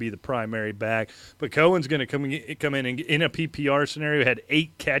Howard's going to be the primary back. But Cohen's going to come in and in a PPR scenario, had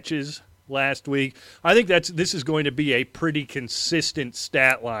 8 catches last week. I think this is going to be a pretty consistent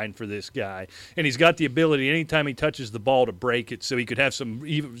stat line for this guy. And he's got the ability anytime he touches the ball to break it, so he could have some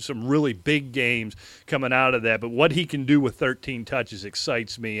really big games coming out of that. But what he can do with 13 touches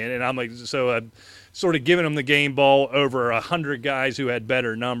excites me. And I'm like, I'm sort of giving him the game ball over 100 guys who had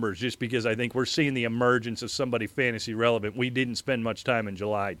better numbers, just because I think we're seeing the emergence of somebody fantasy relevant we didn't spend much time in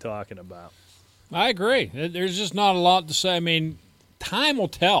July talking about. I agree. There's just not a lot to say. I mean, time will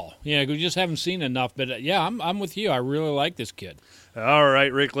tell. Yeah, we just haven't seen enough. But, yeah, I'm with you. I really like this kid. All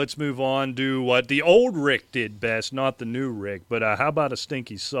right, Rick, let's move on. Do what the old Rick did best, not the new Rick. But how about a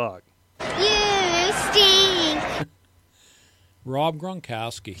stinky sock? You stink. Rob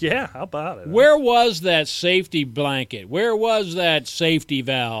Gronkowski. Yeah, how about it? Where was that safety blanket? Where was that safety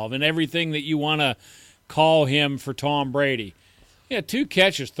valve and everything that you want to call him for Tom Brady? Yeah, 2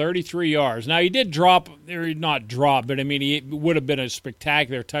 catches, 33 yards. Now, he did drop, or not drop, but, I mean, it would have been a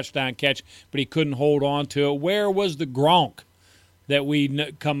spectacular touchdown catch, but he couldn't hold on to it. Where was the Gronk that we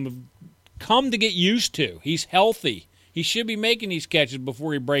come to get used to? He's healthy. He should be making these catches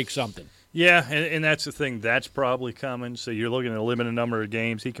before he breaks something. Yeah, and that's the thing. That's probably coming. So you're looking at a limited number of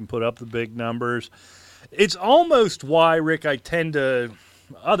games. He can put up the big numbers. It's almost why, Rick, I tend to,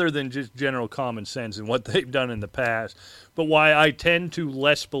 other than just general common sense and what they've done in the past, but why I tend to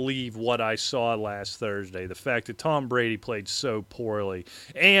less believe what I saw last Thursday. The fact that Tom Brady played so poorly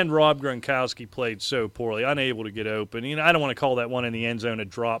and Rob Gronkowski played so poorly, unable to get open. You know, I don't want to call that one in the end zone a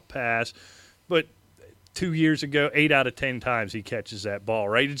drop pass, but 2 years ago, 8 out of 10 times he catches that ball,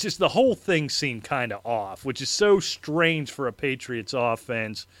 right? It's just the whole thing seemed kind of off, which is so strange for a Patriots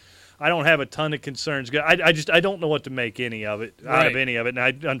offense. I don't have a ton of concerns. I don't know what to make out of any of it.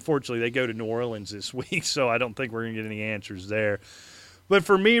 And unfortunately, they go to New Orleans this week, so I don't think we're going to get any answers there. But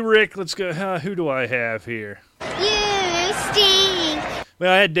for me, Rick, let's go. Who do I have here? You stink.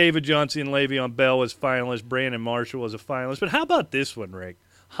 Well, I had David Johnson and Le'Veon Bell as finalists. Brandon Marshall was a finalist. But how about this one, Rick?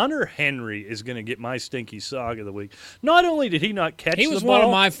 Hunter Henry is going to get my stinky sock of the week. Not only did he not catch the ball. He was one of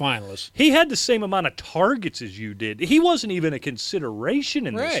my finalists. He had the same amount of targets as you did. He wasn't even a consideration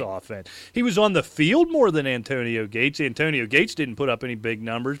in this offense. He was on the field more than Antonio Gates. Antonio Gates didn't put up any big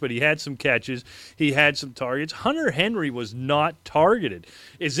numbers, but he had some catches. He had some targets. Hunter Henry was not targeted.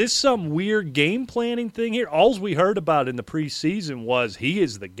 Is this some weird game planning thing here? All we heard about in the preseason was he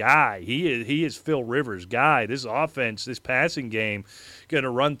is the guy. He is Phil Rivers' guy. This offense, this passing game, going to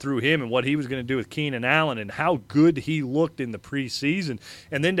run through him and what he was going to do with Keenan Allen and how good he looked in the preseason.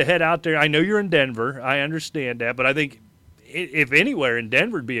 And then to head out there, I know you're in Denver. I understand that. But I think if anywhere in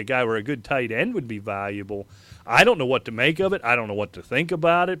Denver would be a guy where a good tight end would be valuable. I don't know what to make of it. I don't know what to think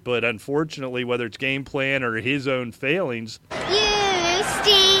about it. But unfortunately, whether it's game plan or his own failings. You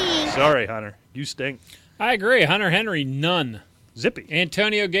stink. Sorry, Hunter. You stink. I agree. Hunter Henry, none. Zippy.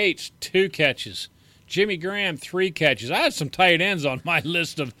 Antonio Gates, 2 catches. Jimmy Graham, 3 catches. I had some tight ends on my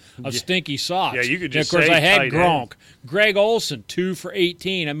list of stinky socks. Yeah, you could And just of course, say I had tight Gronk. end. Greg Olson, 2 for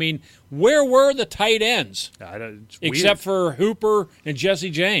 18. I mean, where were the tight ends? It's Except weird. for Hooper and Jesse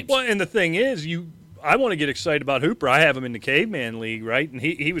James. Well, and the thing is, I want to get excited about Hooper. I have him in the Caveman League, right? And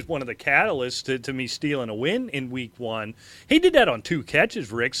he was one of the catalysts to me stealing a win in Week 1. He did that on 2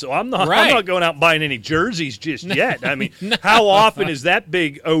 catches, Rick. So I'm not going out and buying any jerseys just yet. I mean, how often is that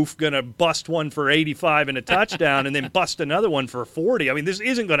big oaf going to bust one for 85 and a touchdown and then bust another one for 40? I mean, this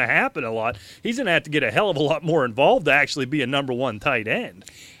isn't going to happen a lot. He's going to have to get a hell of a lot more involved to actually be a number 1 tight end.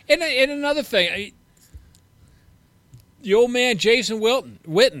 And another thing, the old man Jason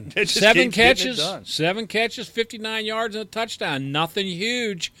Witten, It just 7 keeps getting it catches, done. 7 catches, 59 yards and a touchdown. Nothing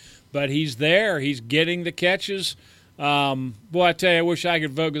huge, but he's there. He's getting the catches. Boy, I tell you, I wish I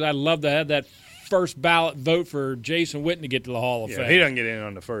could vote because I'd love to have that first ballot vote for Jason Witten to get to the Hall of Yeah, Fame. he doesn't get in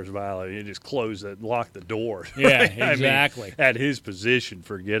on the first ballot. He just lock the door. Yeah, I mean, exactly. at his position,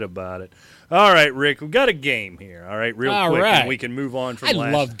 forget about it. All right, Rick, we've got a game here. All right, real All quick, right. and we can move on from I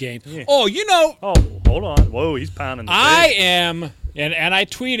last. love games. Yeah. Oh, you know, Oh, hold on. Whoa, he's pounding the I table. am, and I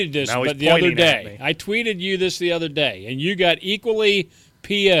tweeted this Now he's the other pointing at me. day. I tweeted you this the other day, and you got equally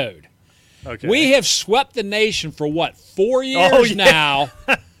PO'd. Okay. We have swept the nation for, 4 years yeah. now.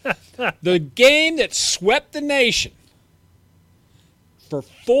 The game that swept the nation for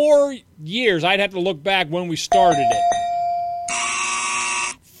 4 years, I'd have to look back when we started it.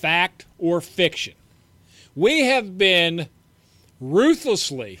 Fact or fiction. We have been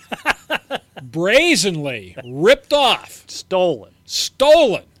ruthlessly, brazenly ripped off, Stolen.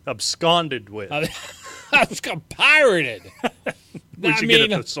 Absconded with. I was pirated. we should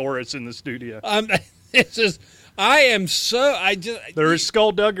get a thesaurus in the studio. It's just, There is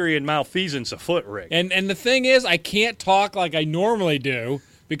skullduggery and malfeasance afoot, Rick. And the thing is, I can't talk like I normally do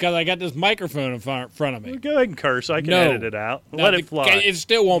because I got this microphone in front of me. Go ahead and curse. I can No. edit it out. Let it fly. It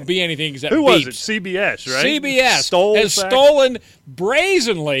still won't be anything except Who was beeps. it? CBS, right? CBS has fact? stolen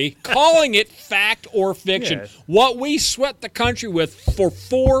brazenly, calling it fact or fiction. Yeah. What we swept the country with for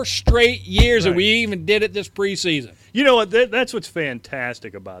 4 straight years, and Right. we even did it this preseason. You know what? That's what's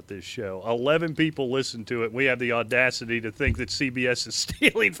fantastic about this show. 11 people listen to it. We have the audacity to think that CBS is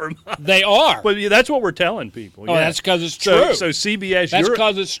stealing from us. They are. But yeah, that's what we're telling people. Oh, yeah. that's because it's So, true. so CBS, That's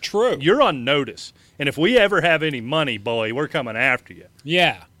because it's true. you're on notice. And if we ever have any money, boy, we're coming after you.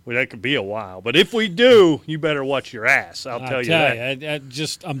 Yeah. Well, that could be a while. But if we do, you better watch your ass. I'll tell you that.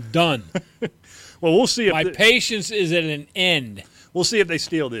 I'm done. Well, we'll see if My patience is at an end. we'll see if they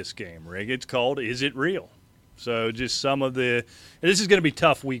steal this game, Rig. It's called Is It Real? So just some of the – this is going to be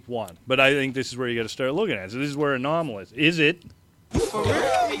tough week 1, but I think this is where you got to start looking at it. So this is where anomalous. Is it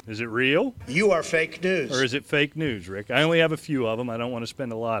real? You are fake news. Or is it fake news, Rick? I only have a few of them. I don't want to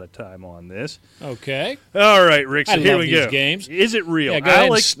spend a lot of time on this. Okay. All right, Rick, so I here love we these go. games. Is it real? Yeah, go ahead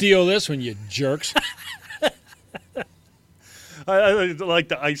and steal this one, you jerks. I like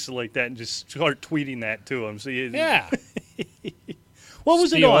to isolate that and just start tweeting that to them. So Yeah. What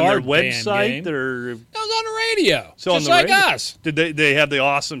was it Steal on our their website? damn or That was on the radio. So on just the like radio? us. Did they have the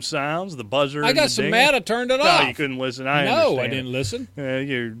awesome sounds, the buzzer? I and got the so ding? mad I turned it No, off. you couldn't listen. I No, understand. I didn't listen.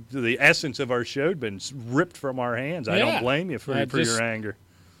 The essence of our show had been ripped from our hands. I Yeah. don't blame you for just- your anger.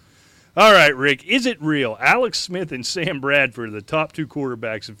 All right, Rick, is it real? Alex Smith and Sam Bradford are the top 2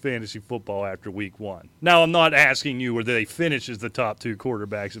 quarterbacks in fantasy football after week 1. Now, I'm not asking you whether they finish as the top 2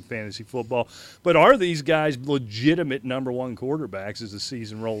 quarterbacks in fantasy football, but are these guys legitimate number 1 quarterbacks as the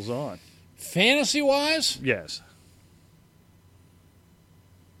season rolls on? Fantasy-wise? Yes.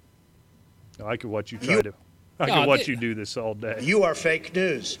 I could watch you try to. I could watch you do this all day. You are fake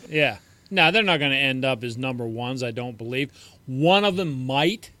news. Yeah. No, they're not going to end up as number 1s, I don't believe. One of them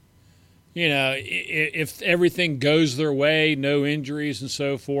might. You know, if everything goes their way, no injuries and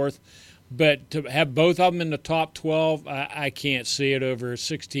so forth. But to have both of them in the top 12, I can't see it over a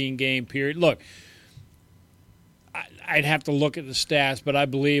 16-game period. Look, I'd have to look at the stats, but I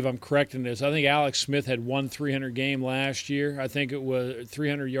believe I'm correct in this. I think Alex Smith had one 300 game last year. I think it was a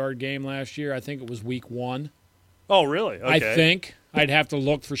 300-yard game last year. I think it was week 1. Oh, really? Okay. I think. I'd have to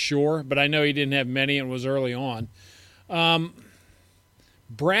look for sure, but I know he didn't have many and was early on.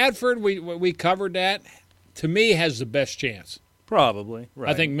 Bradford, we covered that. To me, has the best chance. Probably. Right.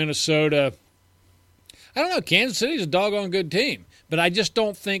 I think Minnesota. I don't know. Kansas City's a doggone good team, but I just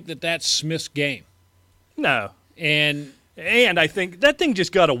don't think that that's Smith's game. No. And And I think that thing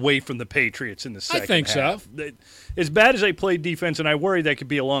just got away from the Patriots in the second think half. so. As bad as they played defense, and I worry that could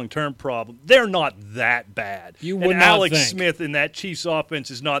be a long-term problem, they're not that bad. You and would not Alex think. Smith in that Chiefs offense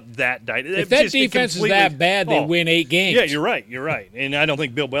is not that bad. If that defense is that bad, they win 8 games. Yeah, you're right. And I don't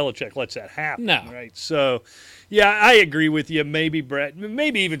think Bill Belichick lets that happen. No. Right? So, yeah, I agree with you. Maybe Brett,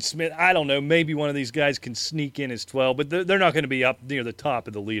 maybe even Smith. I don't know. Maybe one of these guys can sneak in as 12, but they're not going to be up near the top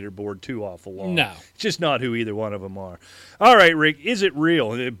of the leaderboard too awful long. No. It's just not who either one of them are. All right, Rick, is it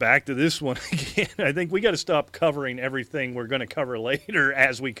real? Back to this one again. I think we got to stop covering everything we're going to cover later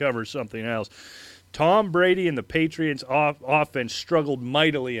as we cover something else. Tom Brady and the Patriots offense struggled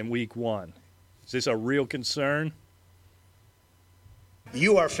mightily in week 1. Is this a real concern?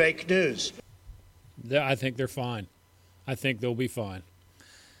 You are fake news. I think they're fine. I think they'll be fine.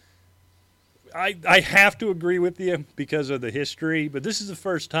 I have to agree with you because of the history, but this is the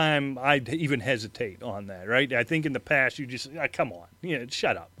first time I'd even hesitate on that, right? I think in the past you just, come on,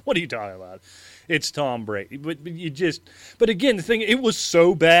 shut up. What are you talking about? It's Tom Brady. But again, the thing, it was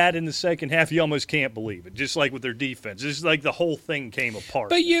so bad in the second half, you almost can't believe it, just like with their defense. It's like the whole thing came apart.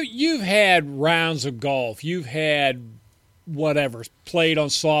 But you've had rounds of golf. You've had whatever, played on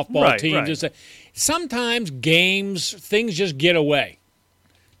softball teams. Right. Sometimes games, things just get away.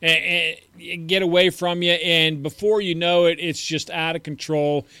 And get away from you, and before you know it, it's just out of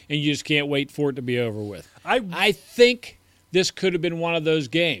control, and you just can't wait for it to be over with. I think this could have been one of those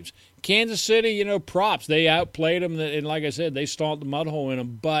games. Kansas City, props. They outplayed them, and like I said, they stomped the mud hole in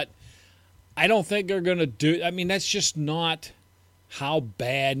them, but I don't think they're going to do – I mean, that's just not how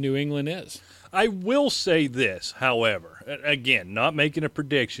bad New England is. I will say this, however, again, not making a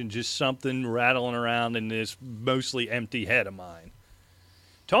prediction, just something rattling around in this mostly empty head of mine.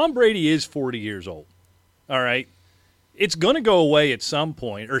 Tom Brady is 40 years old, all right? It's going to go away at some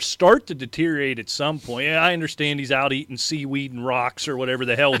point or start to deteriorate at some point. I understand he's out eating seaweed and rocks or whatever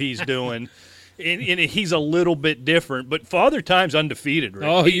the hell he's doing, and he's a little bit different. But Father Time's undefeated, right?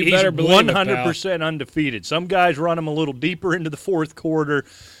 Oh, you better believe it, pal. 100% undefeated. Some guys run him a little deeper into the fourth quarter,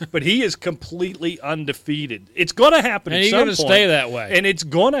 but he is completely undefeated. It's going to happen at some point. And he's going to stay that way. And it's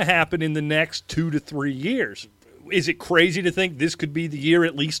going to happen in the next 2 to 3 years. Is it crazy to think this could be the year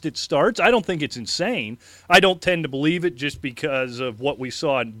at least it starts? I don't think it's insane. I don't tend to believe it just because of what we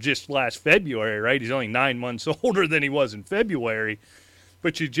saw just last February, right? He's only 9 months older than he was in February.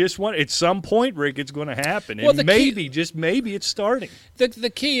 But you just want – at some point, Rick, it's going to happen. And well, maybe, just maybe, it's starting. The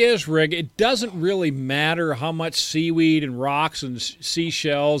key is, Rick, it doesn't really matter how much seaweed and rocks and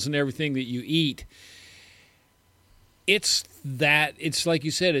seashells and everything that you eat. It's like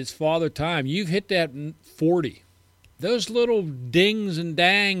you said, it's Father Time. You've hit that 40. Those little dings and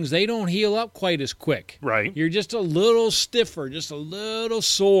dangs, they don't heal up quite as quick. Right. You're just a little stiffer, just a little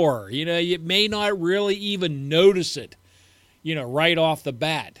sore. You may not really even notice it, right off the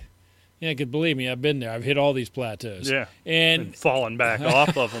bat. Because believe me, I've been there. I've hit all these plateaus. Yeah. And fallen back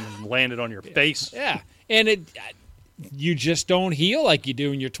off of them and landed on your face. Yeah. And you just don't heal like you do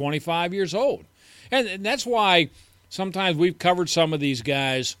when you're 25 years old. And that's why sometimes we've covered some of these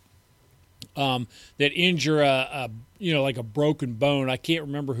guys that injure like a broken bone. I can't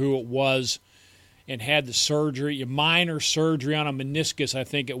remember who it was, and had the surgery, minor surgery on a meniscus, I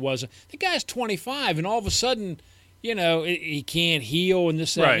think it was. The guy's 25, and all of a sudden, he can't heal and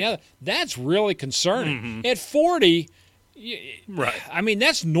this, that, and the other. That's really concerning. Mm-hmm. At 40, right. I mean,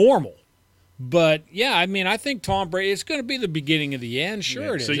 that's normal. But, yeah, I mean, I think Tom Brady, it's going to be the beginning of the end.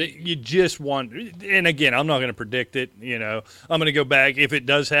 Sure it is. So you just want – and, again, I'm not going to predict it. I'm going to go back. If it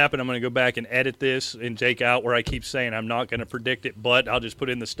does happen, I'm going to go back and edit this and take out where I keep saying I'm not going to predict it, but I'll just put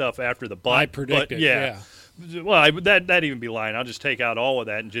in the stuff after the but. I predict it, yeah. Well, that'd even be lying. I'll just take out all of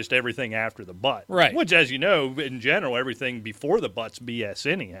that and just everything after the but. Right. Which, as you know, in general, everything before the but's BS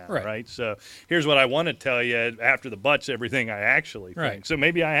anyhow, right? So here's what I want to tell you after the but's everything I actually think. Right. So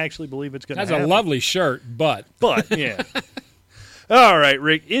maybe I actually believe it's going to happen. That's a lovely shirt, but. But, yeah. All right,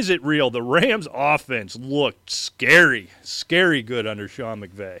 Rick, is it real? The Rams' offense looked scary good under Sean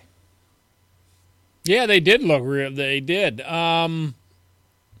McVay. Yeah, they did look real. They did.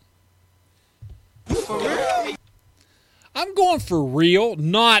 I'm going for real,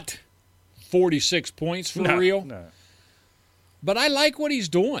 not 46 points for real. No. But I like what he's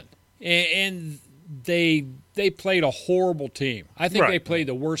doing. And they played a horrible team. I think they played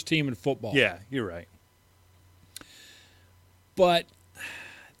the worst team in football. Yeah, you're right. But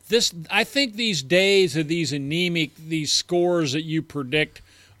I think these days of these anemic, these scores that you predict,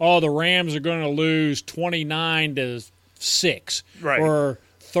 the Rams are going to lose 29-6 or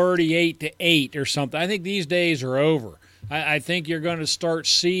 38-8 or something. I think these days are over. I think you're going to start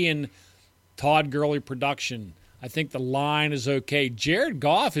seeing Todd Gurley production. I think the line is okay. Jared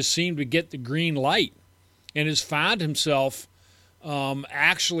Goff has seemed to get the green light and has found himself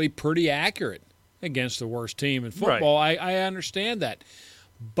actually pretty accurate against the worst team in football. Right. I understand that.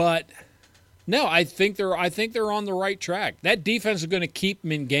 But no, I think they're on the right track. That defense is going to keep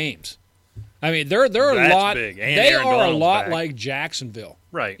them in games. I mean, they're a lot. Big. And they Aaron are Donald's a lot back. like Jacksonville,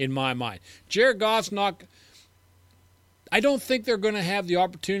 Right. in my mind. Jared Goff's not. I don't think they're going to have the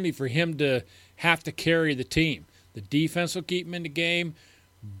opportunity for him to have to carry the team. The defense will keep him in the game.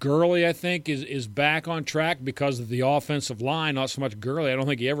 Gurley, I think, is back on track because of the offensive line. Not so much Gurley. I don't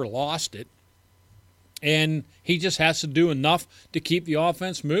think he ever lost it. And he just has to do enough to keep the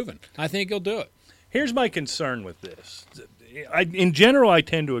offense moving. I think he'll do it. Here's my concern with this. In general, I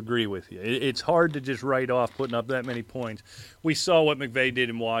tend to agree with you. It's hard to just write off putting up that many points. We saw what McVay did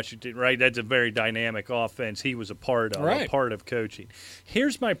in Washington, right? That's a very dynamic offense he was a part of, Right. a part of coaching.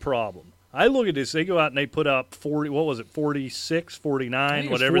 Here's my problem. I look at this. They go out and they put up 40, what was it, 46, 49,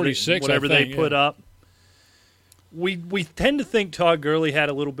 whatever, 46, whatever I think, they put up. We tend to think Todd Gurley had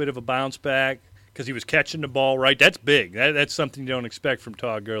a little bit of a bounce back because he was catching the ball right. That's big. That's something you don't expect from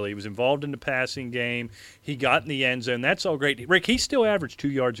Todd Gurley. He was involved in the passing game. He got in the end zone. That's all great. Rick, he still averaged 2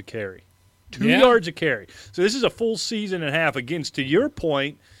 yards a carry. 2 yards a carry. So this is a full season and a half against, to your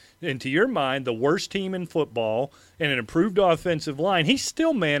point, and to your mind, the worst team in football and an improved offensive line. He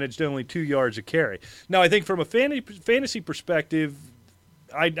still managed only 2 yards a carry. Now, I think from a fantasy perspective,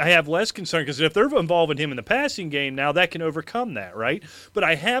 I have less concern because if they're involving him in the passing game now, that can overcome that, right? But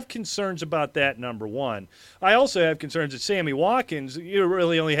I have concerns about that, number one. I also have concerns that Sammy Watkins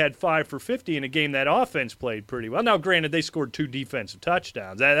really only had 5 for 50 in a game that offense played pretty well. Now, granted, they scored 2 defensive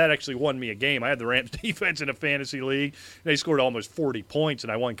touchdowns. That actually won me a game. I had the Rams defense in a fantasy league. They scored almost 40 points,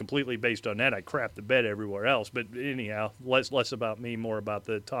 and I won completely based on that. I crapped the bed everywhere else. But anyhow, less about me, more about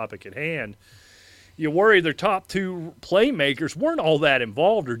the topic at hand. You worry their top 2 playmakers weren't all that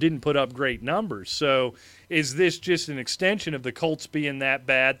involved or didn't put up great numbers. So is this just an extension of the Colts being that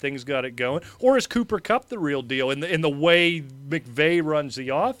bad, things got it going? Or is Cooper Kupp the real deal? In the way McVay runs the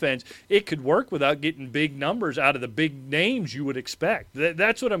offense, it could work without getting big numbers out of the big names you would expect.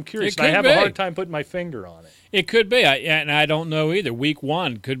 That's what I'm curious. I have a hard time putting my finger on it. It could be, and I don't know either. Week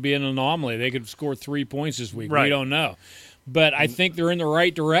 1 could be an anomaly. They could score 3 points this week. Right. We don't know. But I think they're in the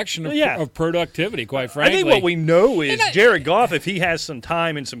right direction of productivity, quite frankly. I think what we know is Jared Goff, if he has some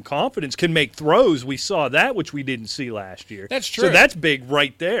time and some confidence, can make throws. We saw that, which we didn't see last year. That's true. So that's big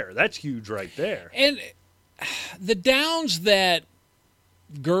right there. That's huge right there. And the downs that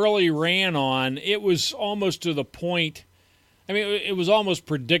Gurley ran on, it was almost to the point. I mean, it was almost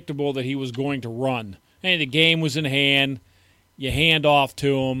predictable that he was going to run. And the game was in hand. You hand off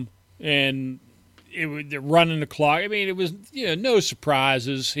to him, and they're running the clock. I mean, it was no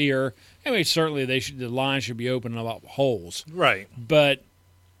surprises here. I mean, certainly the line should be opening up holes, Right. but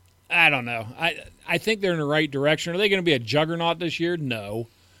I don't know. I think they're in the right direction. Are they going to be a juggernaut this year? No,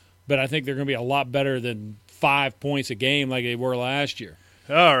 but I think they're going to be a lot better than 5 points a game like they were last year.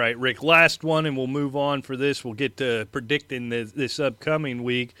 All right, Rick, last one, and we'll move on for this. We'll get to predicting this upcoming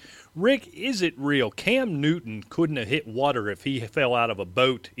week. Rick, is it real? Cam Newton couldn't have hit water if he fell out of a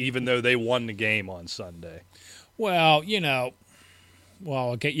boat, even though they won the game on Sunday. Well,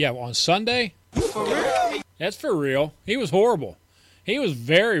 on Sunday? For real? That's for real. He was horrible. He was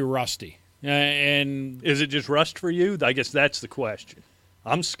very rusty. And is it just rust for you? I guess that's the question.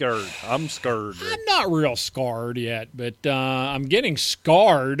 I'm scared. Rick. I'm not real scarred yet, but I'm getting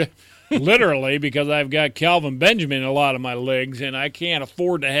scarred, literally, because I've got Calvin Benjamin in a lot of my leagues, and I can't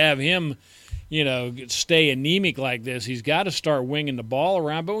afford to have him, stay anemic like this. He's got to start winging the ball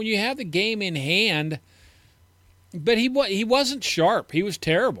around. But when you have the game in hand, but he wasn't sharp. He was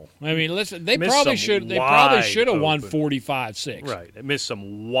terrible. I mean, listen, they probably should have won 45-6. Right. They missed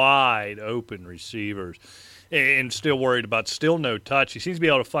some wide open receivers. And still worried about no touch. He seems to be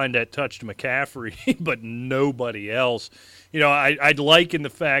able to find that touch to McCaffrey, but nobody else. I'd liken the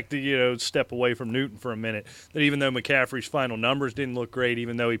fact that, step away from Newton for a minute, that even though McCaffrey's final numbers didn't look great,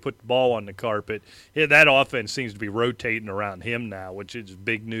 even though he put the ball on the carpet, that offense seems to be rotating around him now, which is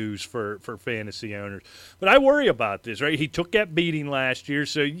big news for fantasy owners. But I worry about this, right? He took that beating last year,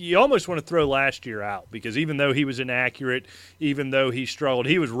 so you almost want to throw last year out because even though he was inaccurate, even though he struggled,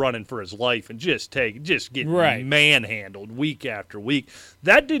 he was running for his life and just getting manhandled week after week.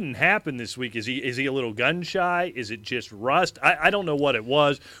 That didn't happen this week. Is he a little gun shy? Is it just rust? I don't know what it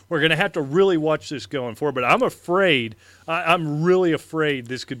was. We're going to have to really watch this going forward, but I'm afraid, I'm really afraid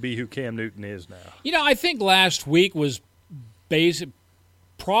this could be who Cam Newton is now. I think last week was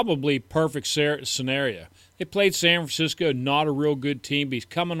probably perfect scenario. They played San Francisco, not a real good team, but he's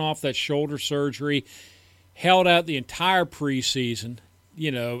coming off that shoulder surgery. held out the entire preseason,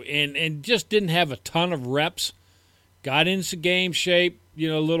 and just didn't have a ton of reps. Got into game shape, a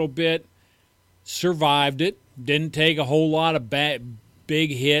little bit, survived it, didn't take a whole lot of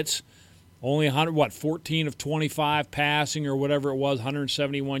big hits. Only 14 of 25 passing or whatever it was,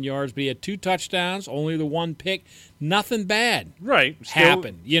 171 yards. But he had 2 touchdowns, only the 1 pick. Nothing bad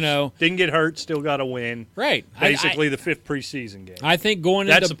happened, Didn't get hurt, still got a win. Right. Basically the 5th preseason game. I think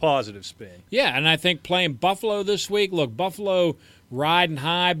That's a positive spin. Yeah, and I think playing Buffalo this week, look, Buffalo riding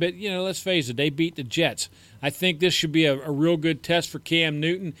high, but, let's face it, they beat the Jets. I think this should be a real good test for Cam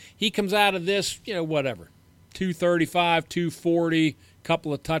Newton. He comes out of this, whatever, 235, 240,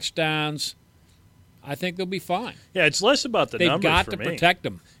 couple of touchdowns. I think they'll be fine. Yeah, it's less about the numbers They've got for to me. protect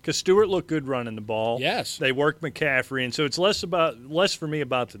them. Because Stewart looked good running the ball. Yes. They worked McCaffrey, and so it's less for me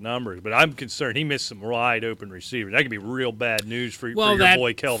about the numbers. But I'm concerned he missed some wide open receivers. That could be real bad news for your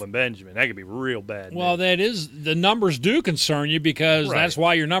boy Kelvin Benjamin. That could be real bad Well, news. the numbers do concern you because that's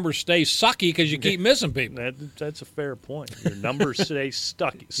why your numbers stay sucky because you keep missing people. That's a fair point. Your numbers stay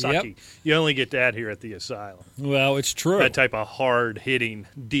sucky. Yep. You only get that here at the Asylum. Well, it's true. That type of hard-hitting,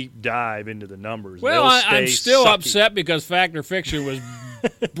 deep dive into the numbers. Well, I'm still upset because Factor Fiction was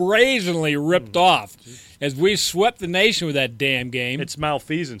brazenly ripped off as we swept the nation with that damn game. It's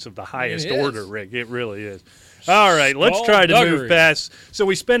malfeasance of the highest It is. order, Rick. It really is. All right, let's try to move past. So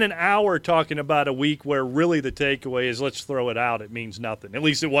we spent an hour talking about a week where really the takeaway is let's throw it out. It means nothing. At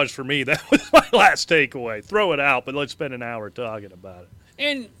least it was for me. That was my last takeaway. Throw it out, but let's spend an hour talking about it.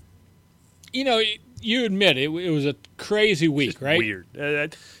 And, you admit it was a crazy week, right? Weird.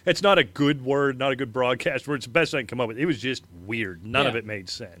 It's not a good word, not a good broadcast word. It's the best I can come up with. It was just weird. None of it made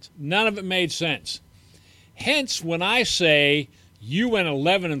sense. None of it made sense. Hence, when I say you went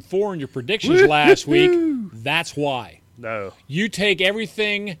 11-4 in your predictions last week, that's why. No. You take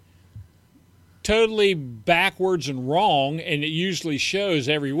everything totally backwards and wrong, and it usually shows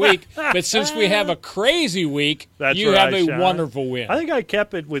every week. But since we have a crazy week, you have a wonderful win. I think I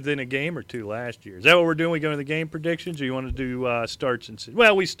kept it within a game or two last year. Is that what we're doing? We go to the game predictions, or you want to do starts and sits?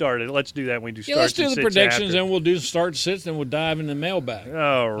 Well, we started. Let's do that when we do starts and sits. Let's do the predictions, and we'll do start and sits, and we'll dive into the mailbag.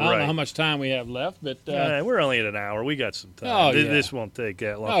 All right. I don't know how much time we have left, but we're only at an hour. We got some time. Oh, This won't take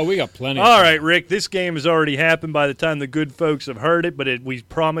that long. Oh, we got plenty. All right, Rick. This game has already happened by the time the good folks have heard it, but we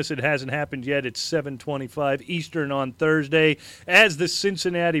promise it hasn't happened yet. It's 7:25 Eastern on Thursday as the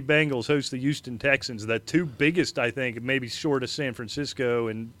Cincinnati Bengals host the Houston Texans, the 2 biggest, I think, maybe short of San Francisco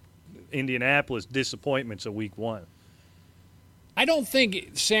and Indianapolis, disappointments of Week 1. I don't think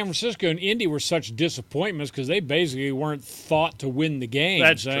San Francisco and Indy were such disappointments because they basically weren't thought to win the game.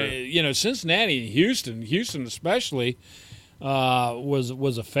 That's true. Cincinnati and Houston especially,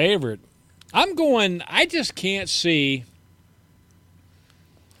 was a favorite. I just can't see,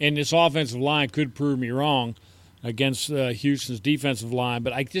 and this offensive line could prove me wrong against Houston's defensive line,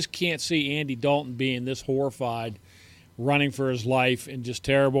 but I just can't see Andy Dalton being this horrified, running for his life, and just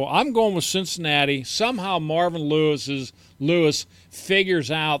terrible. I'm going with Cincinnati. Somehow Marvin Lewis figures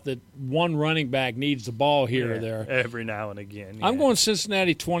out that one running back needs the ball here or there. Every now and again. Yeah. I'm going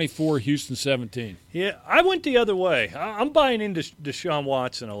Cincinnati 24, Houston 17. Yeah, I went the other way. I'm buying into Deshaun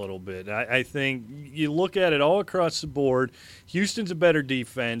Watson a little bit. I think you look at it all across the board. Houston's a better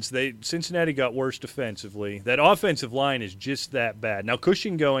defense. Cincinnati got worse defensively. That offensive line is just that bad. Now,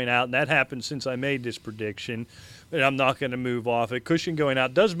 Cushing going out, and that happened since I made this prediction, and I'm not going to move off it. Cushing going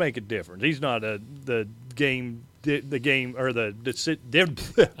out does make a difference. He's not the game or the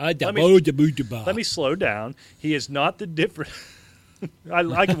let me slow down. He is not the different. I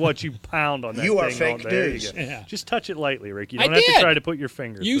like what you pound on that. You thing. are fake news. Yeah. Just touch it lightly, Rick. You don't have to try to put your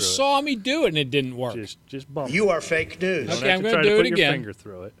finger through it. You saw me do it, and it didn't work. Just bump it. You are fake news. You don't Okay, have I'm to gonna try do to it put your again. finger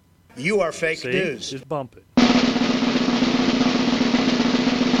through it. You are fake See? news. Just bump it.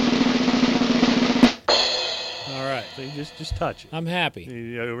 All right. See, just touch it. I'm happy.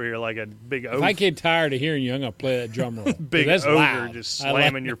 You're over here like a big If I get tired of hearing you, I'm going to play that drum roll. big that's ogre loud. just I like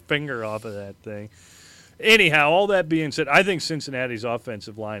slamming your finger off of that thing. Anyhow, all that being said, I think Cincinnati's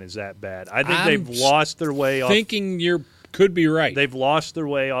offensive line is that bad. I think they've lost their way. Thinking you could be right. They've lost their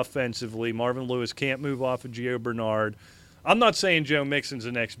way offensively. Marvin Lewis can't move off of Gio Bernard. I'm not saying Joe Mixon's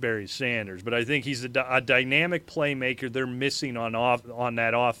the next Barry Sanders, but I think he's a dynamic playmaker they're missing on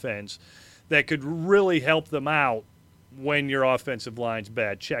that offense that could really help them out when your offensive line's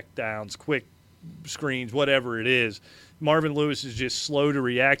bad. Check downs, quick screens, whatever it is. Marvin Lewis is just slow to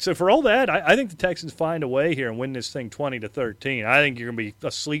react. So for all that, I think the Texans find a way here and win this thing 20-13. I think you're going to be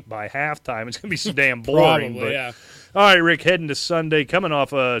asleep by halftime. It's going to be so damn boring. Probably, yeah. All right, Rick, heading to Sunday, coming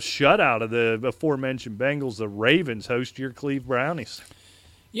off a shutout of the aforementioned Bengals, the Ravens host your Cleveland Brownies.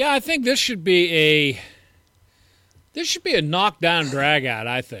 Yeah, I think this should be This should be a knockdown dragout,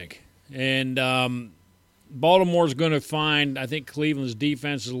 I think. And Baltimore's going to find, I think Cleveland's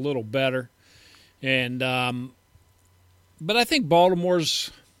defense is a little better. And but I think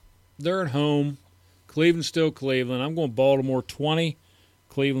they're at home. Cleveland's still Cleveland. I'm going Baltimore 20,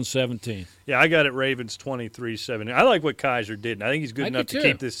 Cleveland 17. Yeah, I got it Ravens 23-7. I like what Kaiser did. And I think he's good enough to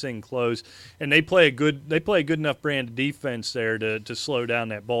keep this thing close. And they play a good enough brand of defense there to slow down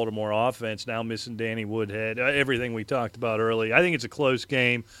that Baltimore offense. Now missing Danny Woodhead, everything we talked about earlier. I think it's a close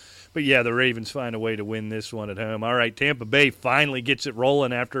game. But, yeah, the Ravens find a way to win this one at home. All right, Tampa Bay finally gets it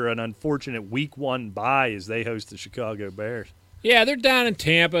rolling after an unfortunate Week 1 bye as they host the Chicago Bears. Yeah, they're down in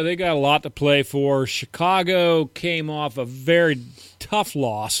Tampa. They got a lot to play for. Chicago came off a very tough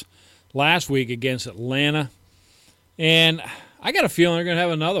loss last week against Atlanta. And I got a feeling they're going to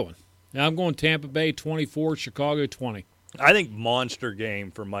have another one. Now I'm going Tampa Bay 24, Chicago 20. I think monster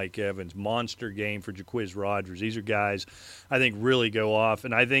game for Mike Evans, monster game for Jaquiz Rodgers. These are guys I think really go off,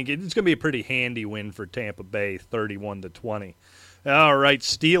 and I think it's going to be a pretty handy win for Tampa Bay, 31-20. All right,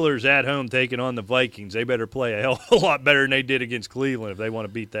 Steelers at home taking on the Vikings. They better play a hell of a lot better than they did against Cleveland if they want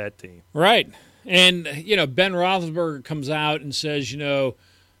to beat that team. Right. And, Ben Roethlisberger comes out and says,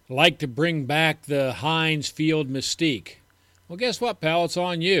 like to bring back the Heinz Field mystique. Well, guess what, pal? It's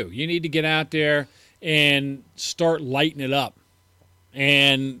on you. You need to get out there and start lighting it up.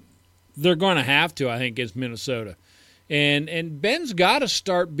 And they're going to have to, I think, against Minnesota. And Ben's got to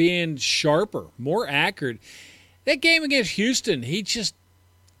start being sharper, more accurate. That game against Houston, he just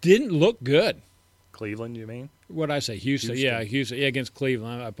didn't look good. Cleveland, you mean? What'd I say? Houston. Yeah, Houston. Yeah, against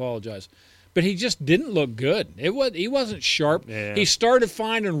Cleveland. I apologize. But he just didn't look good. He wasn't sharp. Yeah. He started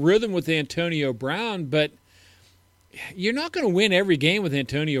finding rhythm with Antonio Brown, but you're not going to win every game with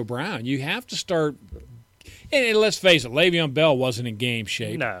Antonio Brown. You have to start – and let's face it, Le'Veon Bell wasn't in game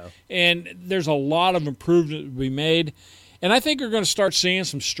shape. No. And there's a lot of improvement to be made. And I think you're going to start seeing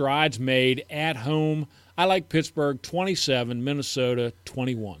some strides made at home. I like Pittsburgh 27, Minnesota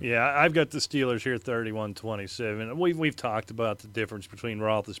 21. Yeah, I've got the Steelers here 31-27. We've talked about the difference between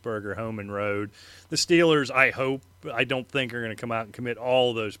Roethlisberger, home and road. The Steelers, I don't think are going to come out and commit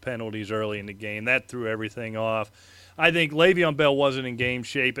all those penalties early in the game. That threw everything off. I think Le'Veon Bell wasn't in game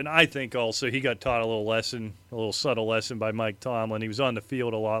shape, and I think also he got taught a little subtle lesson by Mike Tomlin. He was on the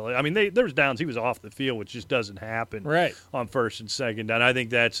field a lot. I mean, there was downs he was off the field, which just doesn't happen on first and second down. I think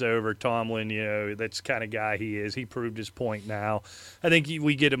that's over. Tomlin, that's the kind of guy he is. He proved his point now. I think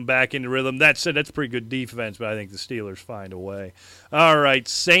we get him back into rhythm. That said, that's pretty good defense, but I think the Steelers find a way. All right,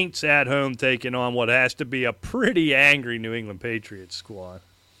 Saints at home taking on what has to be a pretty angry New England Patriots squad.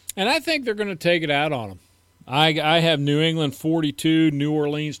 And I think they're going to take it out on them. I have New England 42, New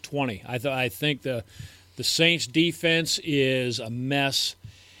Orleans 20. I think the Saints defense is a mess.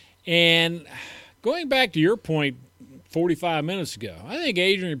 And going back to your point 45 minutes ago, I think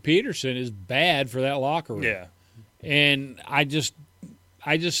Adrian Peterson is bad for that locker room. Yeah. And I just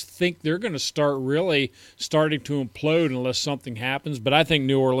think they're going to starting to implode unless something happens. But I think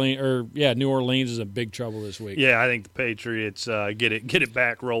New Orleans is in big trouble this week. Yeah, I think the Patriots get it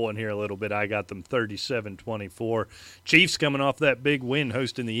back rolling here a little bit. I got them 37-24. Chiefs coming off that big win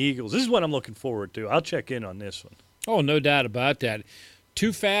hosting the Eagles. This is what I'm looking forward to. I'll check in on this one. Oh, no doubt about that.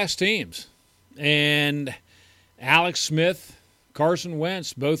 Two fast teams. And Alex Smith, Carson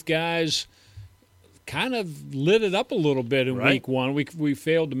Wentz, both guys kind of lit it up a little bit in week one. We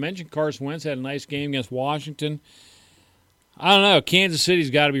failed to mention Carson Wentz had a nice game against Washington. I don't know. Kansas City's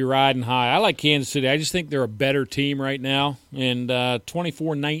got to be riding high. I like Kansas City. I just think they're a better team right now. And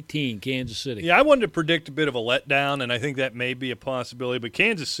 24-19, Kansas City. Yeah, I wanted to predict a bit of a letdown, and I think that may be a possibility. But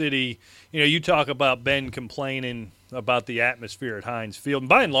Kansas City, you talk about Ben complaining about the atmosphere at Heinz Field. And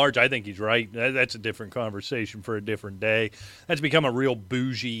by and large, I think he's right. That's a different conversation for a different day. That's become a real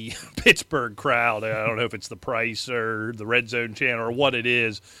bougie Pittsburgh crowd. I don't know if it's the price or the Red Zone channel or what it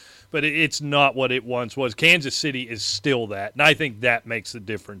is, but it's not what it once was. Kansas City is still that, and I think that makes the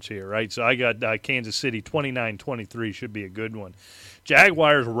difference here, right? So I got Kansas City 29-23 should be a good one.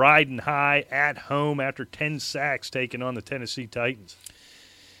 Jaguars riding high at home after 10 sacks taking on the Tennessee Titans.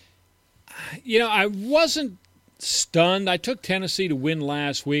 I wasn't stunned. I took Tennessee to win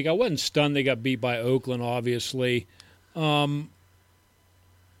last week. I wasn't stunned they got beat by Oakland, obviously. But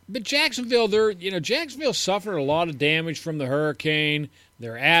Jacksonville, Jacksonville suffered a lot of damage from the hurricane.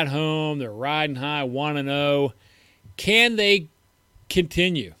 They're at home. They're riding high, 1-0. Can they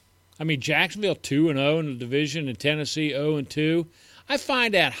continue? I mean, Jacksonville 2-0 in the division and Tennessee 0-2. I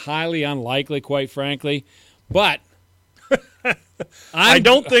find that highly unlikely, quite frankly. But I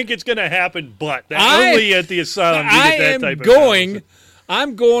don't think it's going to happen, but only at the Asylum you get that type of conversation.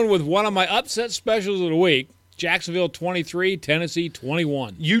 I'm going with one of my upset specials of the week, Jacksonville 23, Tennessee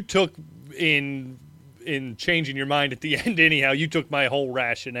 21. You took in changing your mind at the end anyhow, you took my whole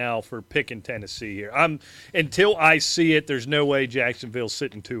rationale for picking Tennessee here. Until I see it, there's no way Jacksonville's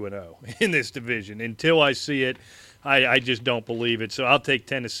sitting 2-0 in this division. Until I see it, I just don't believe it. So I'll take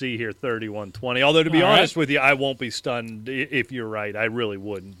Tennessee here 31-20. Although, to be honest with you, I won't be stunned if you're right. I really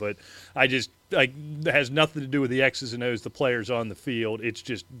wouldn't. But it has nothing to do with the X's and O's, the players on the field. It's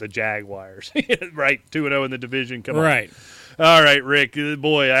just the Jaguars. Right, 2-0 in the division. Come on. Right. All right, Rick.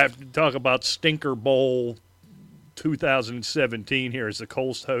 Boy, I have to talk about Stinker Bowl 2017 here as the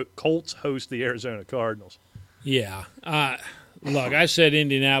Colts host the Arizona Cardinals. Yeah. Look, I said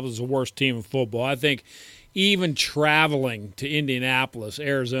Indianapolis is the worst team in football. I think even traveling to Indianapolis,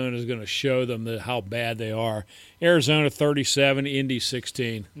 Arizona is going to show them how bad they are. Arizona 37, Indy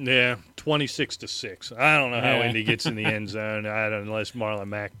 16. Yeah, 26-6. I don't know how Indy gets in the end zone unless Marlon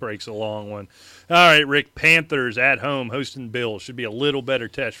Mack breaks a long one. All right, Rick, Panthers at home hosting Bills. Should be a little better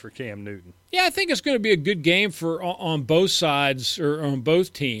test for Cam Newton. Yeah, I think it's going to be a good game on both sides or on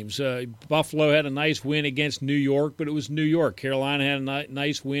both teams. Buffalo had a nice win against New York, but it was New York. Carolina had a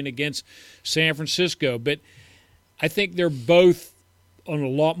nice win against San Francisco. But I think they're both on a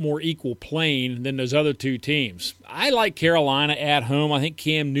lot more equal plane than those other two teams. I like Carolina at home. I think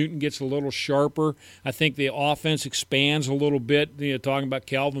Cam Newton gets a little sharper. I think the offense expands a little bit, talking about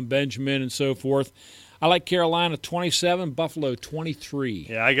Calvin Benjamin and so forth. I like Carolina 27, Buffalo 23.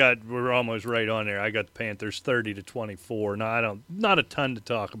 Yeah, we're almost right on there. I got the Panthers 30-24. No, not a ton to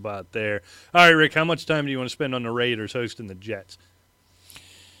talk about there. All right, Rick, how much time do you want to spend on the Raiders hosting the Jets?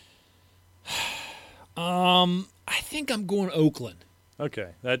 I think I'm going Oakland. Okay,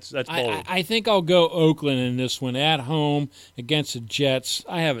 that's bold. I think I'll go Oakland in this one at home against the Jets.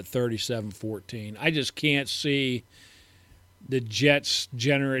 I have it 37-14. I just can't see the Jets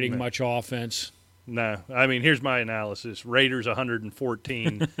generating much offense. No, I mean, here's my analysis. Raiders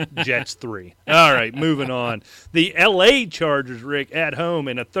 114, Jets 3. All right, moving on. The L.A. Chargers, Rick, at home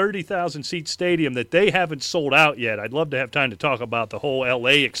in a 30,000-seat stadium that they haven't sold out yet. I'd love to have time to talk about the whole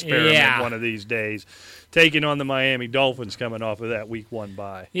L.A. experiment one of these days. Taking on the Miami Dolphins coming off of that Week 1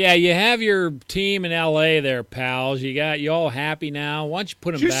 bye. Yeah, you have your team in L.A. there, pals. You all happy now? Why don't you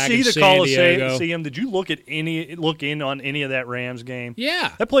put them back in San Diego? Did you see the Coliseum? Did you look in on any of that Rams game?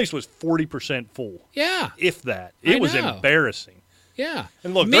 Yeah. That place was 40% full. Yeah. If that. It was embarrassing. Yeah.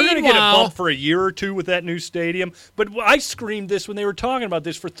 And look, they're going to get a bump for a year or two with that new stadium. But I screamed this when they were talking about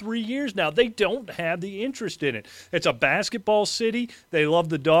this for 3 years now. They don't have the interest in it. It's a basketball city. They love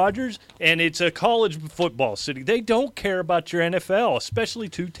the Dodgers. And it's a college football city. They don't care about your NFL, especially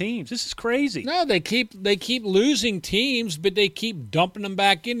two teams. This is crazy. No, they keep losing teams, but they keep dumping them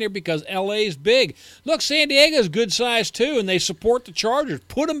back in there because L.A.'s big. Look, San Diego's good size too, and they support the Chargers.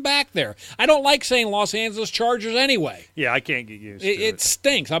 Put them back there. I don't like saying Los Angeles Chargers anyway. Yeah, I can't get used It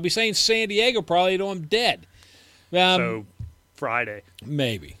stinks. I'll be saying San Diego probably until I'm dead. So, Friday.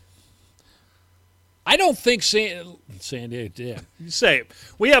 Maybe. I don't think San Diego did. Say it.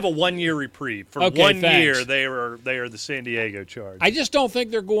 We have a 1-year reprieve. For Okay, 1 thanks. year, they are the San Diego Chargers. I just don't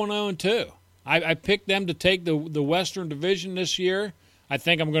think they're going 0-2. I picked them to take the Western Division this year. I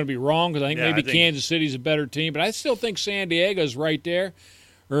think I'm going to be wrong because I think Kansas City's a better team, but I still think San Diego's right there.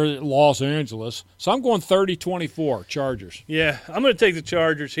 Or Los Angeles. So I'm going 30-24, Chargers. Yeah, I'm going to take the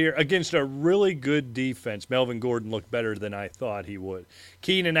Chargers here against a really good defense. Melvin Gordon looked better than I thought he would.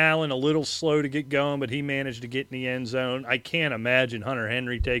 Keenan Allen, a little slow to get going, but he managed to get in the end zone. I can't imagine Hunter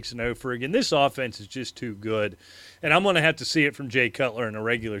Henry takes an O for again. This offense is just too good. And I'm going to have to see it from Jay Cutler in a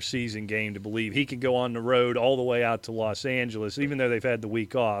regular season game to believe he can go on the road all the way out to Los Angeles, even though they've had the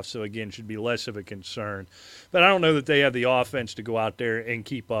week off. So, again, should be less of a concern. But I don't know that they have the offense to go out there and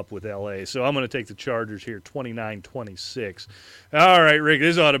keep up with L.A. So I'm going to take the Chargers here, 29-26. All right, Rick,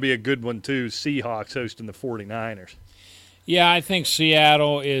 this ought to be a good one, too. Seahawks hosting the 49ers. Yeah, I think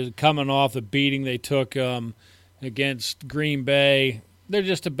Seattle is coming off the beating they took against Green Bay. They're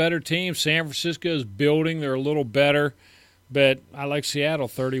just a better team. San Francisco is building. They're a little better. But I like Seattle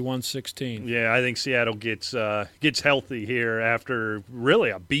 31-16. Yeah, I think Seattle gets healthy here after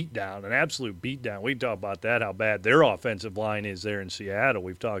really a beatdown, an absolute beatdown. We can talk about that, how bad their offensive line is there in Seattle.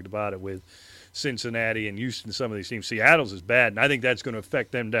 We've talked about it with Cincinnati and Houston, some of these teams. Seattle's is bad, and I think that's going to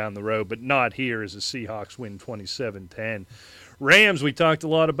affect them down the road, but not here as the Seahawks win 27-10. Rams, we talked a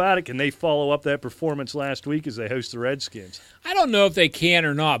lot about it. Can they follow up that performance last week as they host the Redskins? I don't know if they can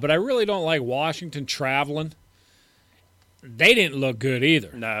or not, but I really don't like Washington traveling. They didn't look good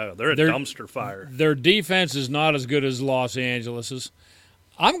either. No, they're a dumpster fire. Their defense is not as good as Los Angeles's.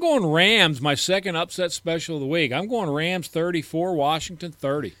 I'm going Rams, my second upset special of the week. I'm going Rams 34, Washington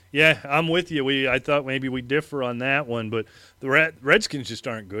 30. Yeah, I'm with you. I thought maybe we differ on that one, but the Redskins just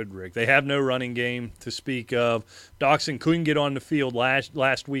aren't good, Rick. They have no running game to speak of. Doxson couldn't get on the field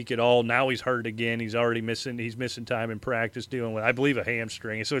last week at all. Now he's hurt again. He's already missing time in practice dealing with, I believe, a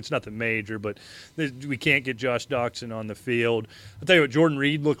hamstring. So it's nothing major, but we can't get Josh Doxson on the field. I'll tell you what, Jordan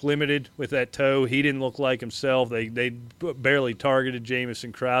Reed looked limited with that toe. He didn't look like himself. They barely targeted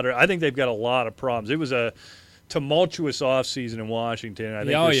Jamison Crowder. I think they've got a lot of problems. It was a tumultuous offseason in Washington. I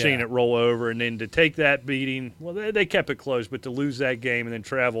think we're seeing it roll over, and then to take that beating, well, they kept it close, but to lose that game and then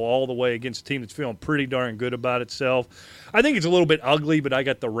travel all the way against a team that's feeling pretty darn good about itself, I think it's a little bit ugly, but I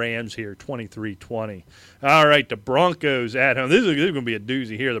got the Rams here, 23-20. All right, the Broncos at home. This is going to be a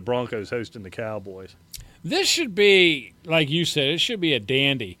doozy here, the Broncos hosting the Cowboys. This should be, like you said, it should be a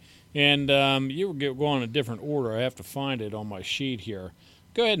dandy. And you were going in a different order. I have to find it on my sheet here.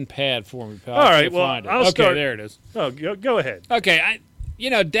 Go ahead and pad for me, pal. All right, well, I'll start. Okay, there it is. Oh, go ahead. Okay,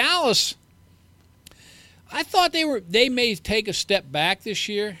 Dallas, I thought they may take a step back this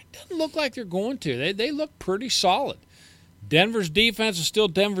year. Doesn't look like they're going to. They look pretty solid. Denver's defense is still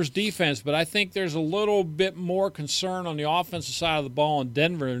Denver's defense, but I think there's a little bit more concern on the offensive side of the ball in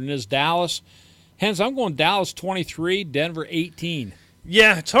Denver than is Dallas. Hence, I'm going Dallas 23, Denver 18.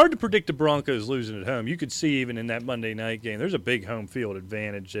 Yeah, it's hard to predict the Broncos losing at home. You could see even in that Monday night game, there's a big home field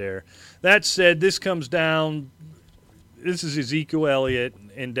advantage there. That said, this comes down – this is Ezekiel Elliott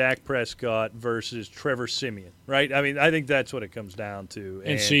and Dak Prescott versus Trevor Siemian, right? I mean, I think that's what it comes down to.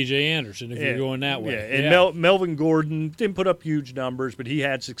 And C.J. Anderson, if you're going that way. Yeah, and Melvin Gordon didn't put up huge numbers, but he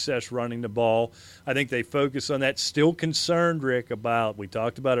had success running the ball. I think they focus on that. Still concerned, Rick, about, we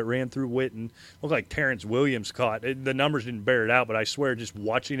talked about it, ran through Witten. Looked like Terrence Williams caught. The numbers didn't bear it out, but I swear just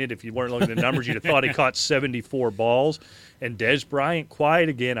watching it, if you weren't looking at the numbers, you'd have thought he caught 74 balls. And Dez Bryant quiet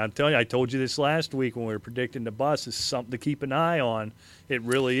again. I'm telling you, I told you this last week when we were predicting the bus. This is something to keep an eye on. It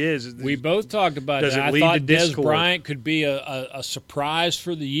really is. We both talked about that. I thought Dez Bryant could be a surprise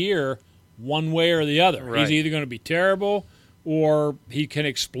for the year one way or the other. Right. He's either going to be terrible or he can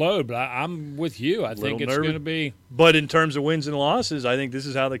explode. But I'm with you. I think it's going to be. But in terms of wins and losses, I think this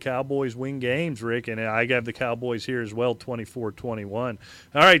is how the Cowboys win games, Rick. And I got the Cowboys here as well, 24-21. All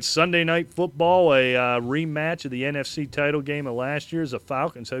right, Sunday Night Football, a rematch of the NFC title game of last year as the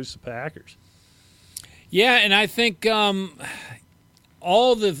Falcons host the Packers. Yeah, and I think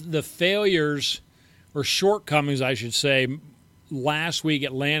all the failures or shortcomings, I should say, last week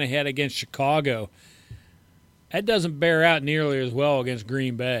Atlanta had against Chicago, that doesn't bear out nearly as well against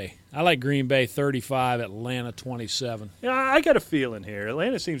Green Bay. I like Green Bay 35, Atlanta 27. Yeah, I got a feeling here.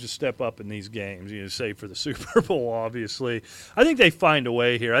 Atlanta seems to step up in these games, save for the Super Bowl, obviously. I think they find a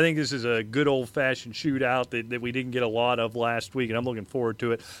way here. I think this is a good old-fashioned shootout that we didn't get a lot of last week, and I'm looking forward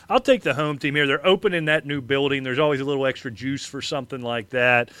to it. I'll take the home team here. They're opening that new building. There's always a little extra juice for something like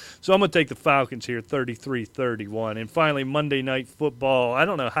that. So I'm going to take the Falcons here, 33-31. And finally, Monday Night Football. I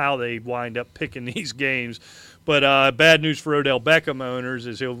don't know how they wind up picking these games, but bad news for Odell Beckham owners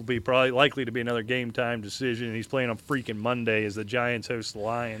is he'll be probably likely to be another game-time decision, and he's playing on freaking Monday as the Giants host the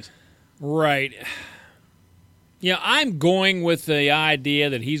Lions. Right. Yeah, I'm going with the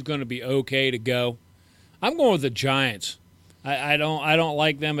idea that he's going to be okay to go. I'm going with the Giants. I don't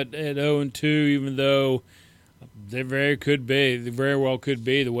like them at 0-2, even though they very well could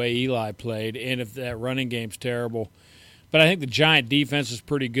be the way Eli played, and if that running game's terrible. But I think the Giant defense is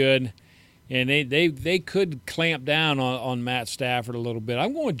pretty good. And they could clamp down on Matt Stafford a little bit.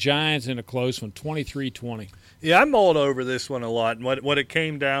 I'm going Giants in a close one, 23-20. Yeah, I mulled over this one a lot. And what it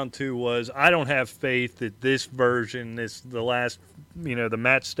came down to was I don't have faith that this version, the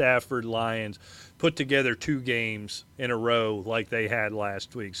Matt Stafford Lions, put together two games in a row like they had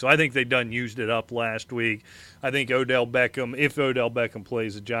last week. So I think they used it up last week. I think if Odell Beckham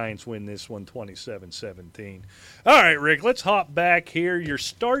plays, the Giants win this one 27-17. All right, Rick, let's hop back here. Your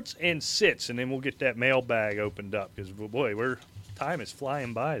starts and sits, and then we'll get that mailbag opened up because, boy, time is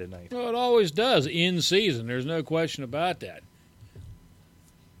flying by tonight. Well, it always does in season. There's no question about that.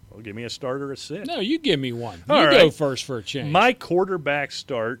 Well, give me a start or a sit. No, you give me one. All you right. go first for a change. My quarterback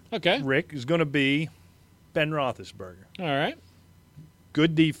start, okay, Rick, is going to be Ben Roethlisberger. All right.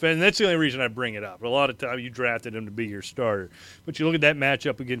 Good defense. That's the only reason I bring it up. A lot of times you drafted him to be your starter. But you look at that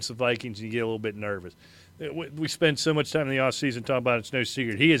matchup against the Vikings and you get a little bit nervous. We spend so much time in the offseason talking about it's no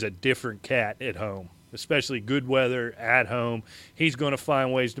secret. He is a different cat at home, especially good weather at home. He's going to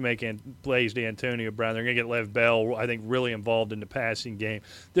find ways to make plays to Antonio Brown. They're going to get Lev Bell, I think, really involved in the passing game.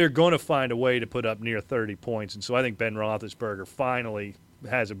 They're going to find a way to put up near 30 points. And so I think Ben Roethlisberger finally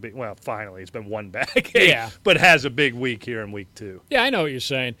has it's been one bad game, yeah, but has a big week here in week 2. Yeah, I know what you're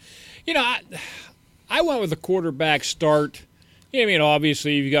saying. I went with a quarterback start Yeah, I mean,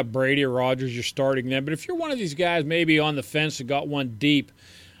 obviously, you've got Brady or Rodgers, you're starting them. But if you're one of these guys maybe on the fence and got one deep,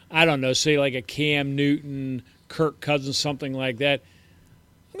 I don't know, say like a Cam Newton, Kirk Cousins, something like that,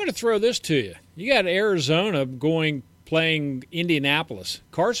 I'm going to throw this to you. You got Arizona playing Indianapolis.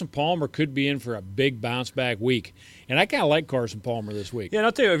 Carson Palmer could be in for a big bounce-back week. And I kind of like Carson Palmer this week. Yeah, and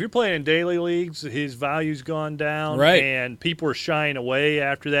I'll tell you, if you're playing in daily leagues, his value's gone down, right, and people are shying away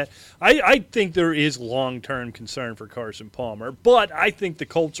after that. I think there is long-term concern for Carson Palmer, but I think the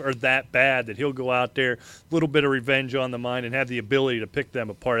Colts are that bad that he'll go out there, a little bit of revenge on the mind, and have the ability to pick them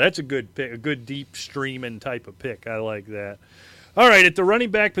apart. That's a good pick, a good deep streaming type of pick. I like that. All right, at the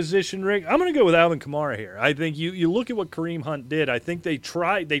running back position, Rick, I'm going to go with Alvin Kamara here. I think you look at what Kareem Hunt did. I think they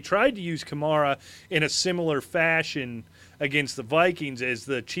tried to use Kamara in a similar fashion against the Vikings as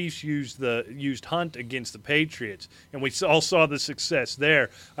the Chiefs used Hunt against the Patriots, and we all saw the success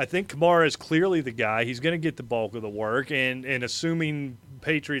there. I think Kamara is clearly the guy. He's going to get the bulk of the work, and assuming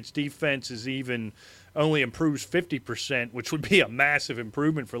Patriots defense is even only improves 50%, which would be a massive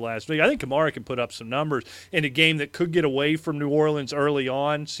improvement for last week. I think Kamara can put up some numbers in a game that could get away from New Orleans early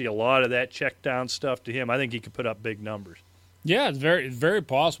on. See a lot of that check down stuff to him. I think he could put up big numbers. Yeah, it's very, very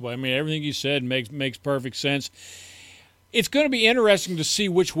possible. I mean, everything you said makes perfect sense. It's going to be interesting to see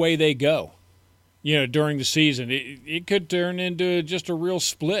which way they go, during the season. It could turn into just a real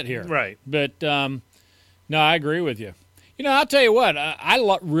split here. Right. But, no, I agree with you. I'll tell you what, I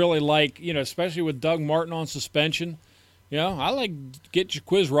really like, especially with Doug Martin on suspension, I like get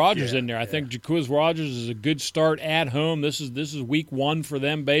Jaquiz Rodgers in there. I think Jaquiz Rodgers is a good start at home. This is week 1 for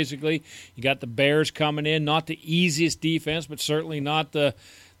them, basically. You got the Bears coming in, not the easiest defense, but certainly not the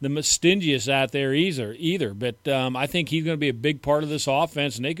stingiest out there either. But I think he's going to be a big part of this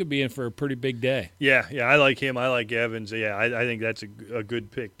offense, and they could be in for a pretty big day. Yeah, I like him. I like Evans. Yeah, I think that's a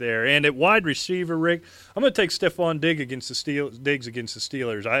good pick there. And at wide receiver, Rick, I'm going to take Stephon Diggs against the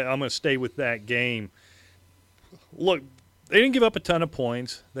Steelers. I'm going to stay with that game. Look, they didn't give up a ton of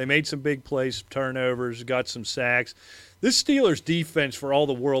points. They made some big plays, turnovers, got some sacks. This Steelers defense, for all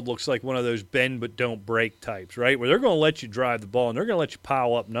the world, looks like one of those bend but don't break types, right? Where they're going to let you drive the ball and they're going to let you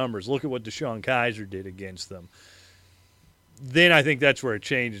pile up numbers. Look at what Deshaun Kaiser did against them. Then I think that's where it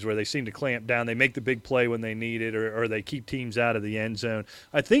changes, where they seem to clamp down. They make the big play when they need it, or they keep teams out of the end zone.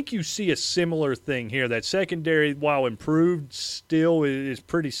 I think you see a similar thing here. That secondary, while improved, still is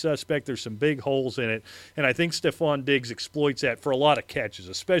pretty suspect. There's some big holes in it, and I think Stephon Diggs exploits that for a lot of catches,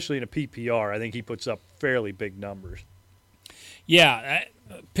 especially in a PPR. I think he puts up fairly big numbers. Yeah,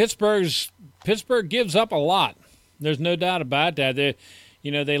 Pittsburgh gives up a lot. There's no doubt about that.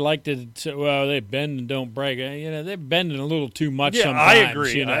 They like to they bend and don't break. They're bending a little too much sometimes. I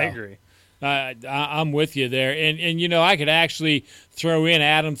agree. I agree. I'm with you there. And I could actually throw in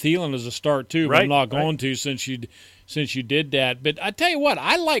Adam Thielen as a start too, but I'm not going to since you did that. But I tell you what,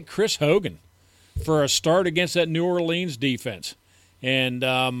 I like Chris Hogan for a start against that New Orleans defense. And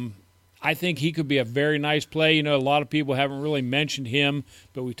I think he could be a very nice play. A lot of people haven't really mentioned him,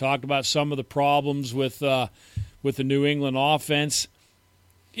 but we talked about some of the problems with the New England offense.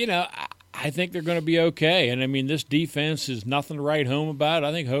 I think they're going to be okay. And, I mean, this defense is nothing to write home about.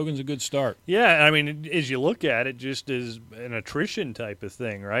 I think Hogan's a good start. Yeah, I mean, as you look at it, just as an attrition type of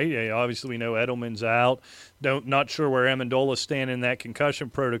thing, right? Obviously, we know Edelman's out. Not sure where Amendola's standing in that concussion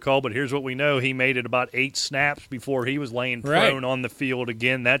protocol, but here's what we know. He made it about 8 snaps before he was laying prone on the field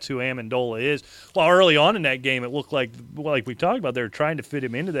again. That's who Amendola is. Well, early on in that game, it looked like we talked about, they were trying to fit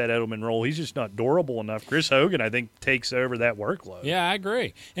him into that Edelman role. He's just not durable enough. Chris Hogan, I think, takes over that workload. Yeah, I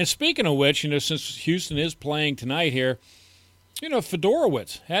agree. And speaking of which, since Houston is playing tonight here,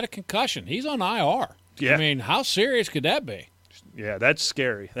 Fedorowicz had a concussion. He's on IR. Yeah. I mean, how serious could that be? Yeah, that's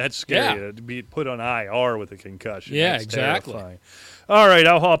scary. That's scary to be put on IR with a concussion. Yeah, that's exactly. Terrifying. All right,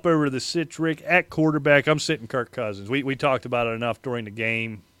 I'll hop over to the sits, Rick. At quarterback, I'm sitting Kirk Cousins. We talked about it enough during the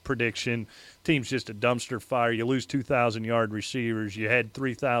game prediction. Team's just a dumpster fire. You lose 2,000-yard receivers. You had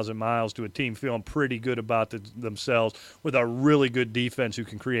 3,000 miles to a team feeling pretty good about themselves with a really good defense who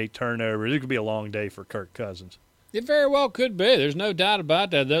can create turnovers. It could be a long day for Kirk Cousins. It very well could be. There's no doubt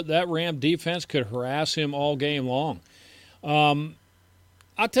about that. That Ram defense could harass him all game long.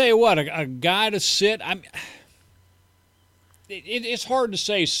 I'll tell you what, a guy to sit. It's hard to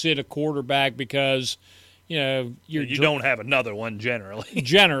say sit a quarterback because you don't have another one generally.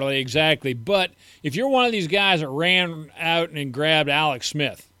 Generally, exactly. But if you're one of these guys that ran out and grabbed Alex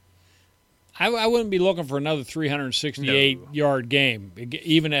Smith, I wouldn't be looking for another 368-yard game,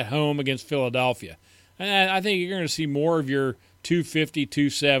 even at home against Philadelphia. And I think you're going to see more of your 250,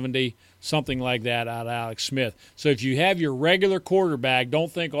 270, something like that out of Alex Smith. So if you have your regular quarterback,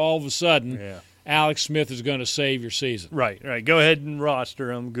 don't think all of a sudden Alex Smith is going to save your season. Right. Go ahead and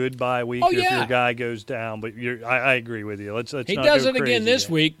roster him. Goodbye week if your guy goes down. But I agree with you. Let's he not does go it again crazy this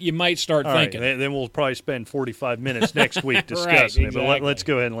yet. week. You might start All thinking. Right, then we'll probably spend 45 minutes next week discussing it. But exactly. let's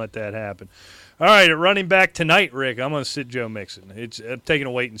go ahead and let that happen. All right, at running back tonight, Rick, I'm going to sit Joe Mixon. I'm taking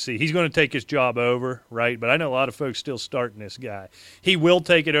a wait and see. He's going to take his job over, right? But I know a lot of folks still starting this guy. He will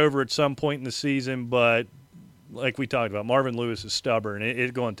take it over at some point in the season, but like we talked about, Marvin Lewis is stubborn.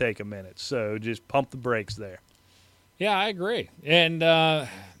 It's going to take a minute. So just pump the brakes there. Yeah, I agree. And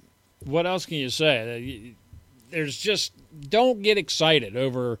what else can you say? There's just don't get excited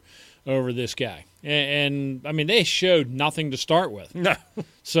over this guy. And I mean, they showed nothing to start with. No.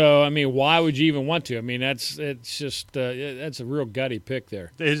 So I mean, why would you even want to? I mean, that's a real gutty pick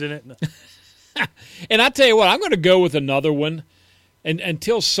there, Isn't it? No. And I tell you what, I'm going to go with another one, and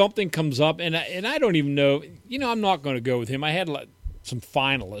until something comes up, and I don't even know. I'm not going to go with him. I had some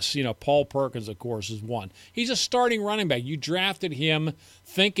finalists. Paul Perkins, of course, is one. He's a starting running back. You drafted him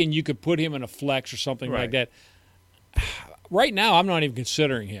thinking you could put him in a flex or something like that. Right now, I'm not even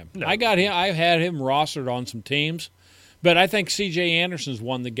considering him. No. I had him rostered on some teams, but I think C.J. Anderson's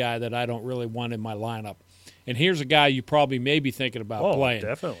one the guy that I don't really want in my lineup. And here's a guy you probably may be thinking about playing.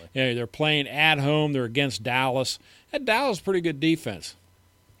 Definitely. They're playing at home. They're against Dallas. That Dallas is pretty good defense.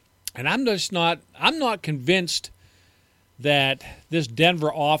 And I'm not convinced that this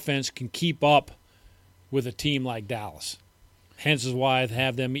Denver offense can keep up with a team like Dallas. Hence is why I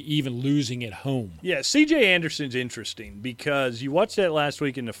have them even losing at home. Yeah, C.J. Anderson's interesting because you watched that last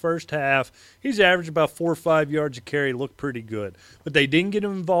week in the first half. He's averaged about 4 or 5 yards a carry, looked pretty good. But they didn't get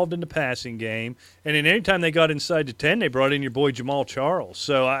him involved in the passing game. And then any time they got inside the 10, they brought in your boy Jamal Charles.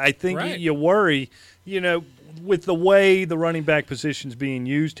 So I think you worry, with the way the running back position's being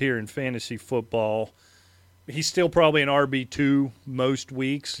used here in fantasy football, he's still probably an RB2 most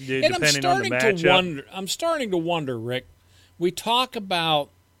weeks, depending on the matchup. I'm starting to wonder, Rick. We talk about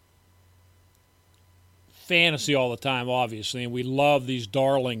fantasy all the time, obviously, and we love these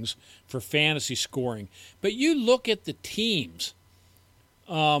darlings for fantasy scoring. But you look at the teams.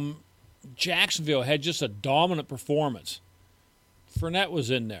 Jacksonville had just a dominant performance. Fournette was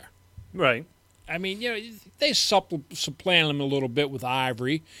in there. Right. I mean, they supplanted him a little bit with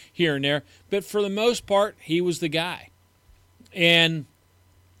Ivory here and there, but for the most part, he was the guy. And,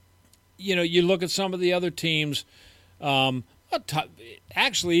 you look at some of the other teams,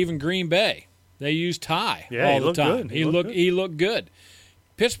 actually even Green Bay, they used Ty all the time. Good. He looked good.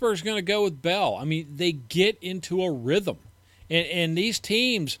 Pittsburgh's going to go with Bell. I mean, they get into a rhythm. And these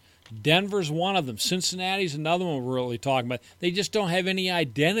teams, Denver's one of them. Cincinnati's another one we're really talking about. They just don't have any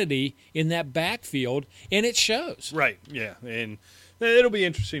identity in that backfield, and it shows. Right, yeah. And it'll be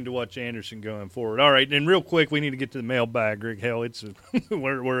interesting to watch Anderson going forward. All right, and real quick, we need to get to the mailbag, Rick. Hell,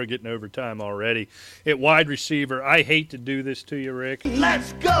 we're getting over time already. At wide receiver, I hate to do this to you, Rick.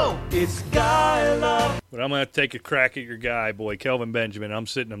 Let's go! It's Skylar. But I'm going to take a crack at your guy, boy, Kelvin Benjamin. I'm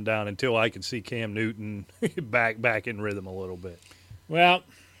sitting him down until I can see Cam Newton back in rhythm a little bit. Well,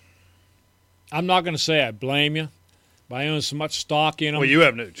 I'm not going to say I blame you. By owning so much stock in him. Well, you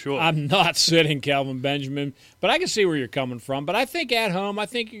have no choice. I'm not sitting Calvin Benjamin, but I can see where you're coming from. But I think at home, I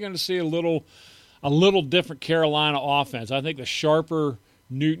think you're going to see a little different Carolina offense. I think the sharper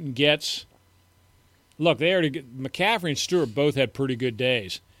Newton gets. Look, McCaffrey and Stewart both had pretty good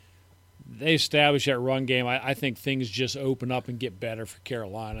days. They established that run game. I think things just open up and get better for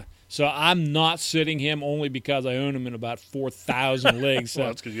Carolina. So I'm not sitting him only because I own him in about 4,000 leagues. So.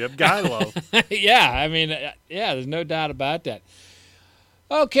 Well, it's because you have guy love. Yeah, I mean, there's no doubt about that.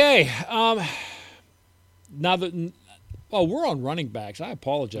 Okay, now that we're on running backs. I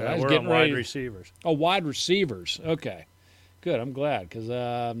apologize. I was we're getting on ready. wide receivers. Oh, wide receivers. Okay, good. I'm glad because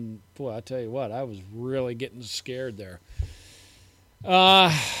boy, I tell you what, I was really getting scared there.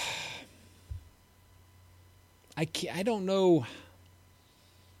 I don't know.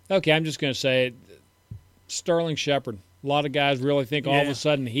 Okay, I'm just going to say it. Sterling Shepard. A lot of guys really think all of a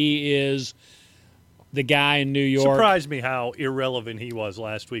sudden he is the guy in New York. Surprised me how irrelevant he was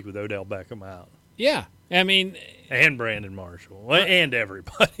last week with Odell Beckham out. Yeah, I mean. And Brandon Marshall. And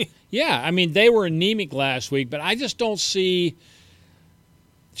everybody. Yeah, I mean, they were anemic last week, but I just don't see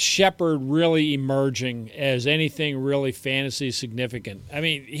Shepard really emerging as anything really fantasy significant. I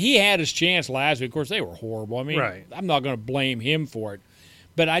mean, he had his chance last week. Of course, they were horrible. I mean, right. I'm not going to blame him for it.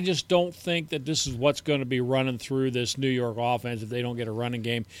 But I just don't think that this is what's going to be running through this New York offense if they don't get a running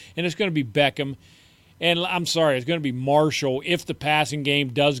game. And it's going to be Beckham. And I'm sorry, it's going to be Marshall if the passing game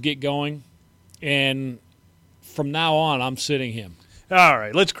does get going. And from now on, I'm sitting him. All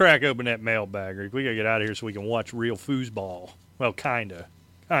right, let's crack open that mailbag. We got to get out of here so we can watch real foosball. Well, kind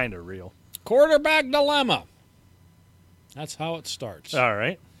of real. Quarterback dilemma. That's how it starts. All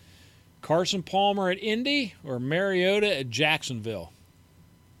right. Carson Palmer at Indy or Mariota at Jacksonville?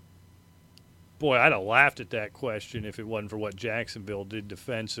 Boy, I'd have laughed at that question if it wasn't for what Jacksonville did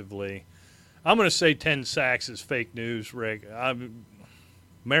defensively. I'm going to say 10 sacks is fake news, Rick.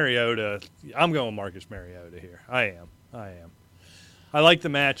 Mariota, I'm going Marcus Mariota here. I am. I like the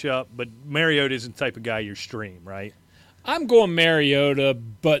matchup, but Mariota isn't the type of guy you stream, right? I'm going Mariota,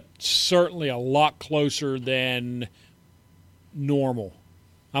 but certainly a lot closer than normal.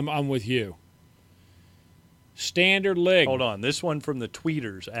 I'm with you. Standard leg. Hold on. This one from the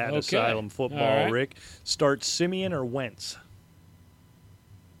tweeters at Okay. Asylum Football, All right. Rick. Start Simeon or Wentz?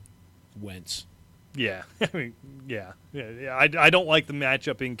 Wentz. Yeah. Yeah. I don't like the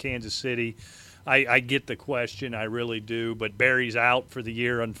matchup in Kansas City. I get the question. I really do. But Barry's out for the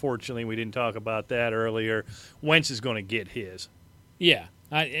year, unfortunately. We didn't talk about that earlier. Wentz is going to get his. Yeah.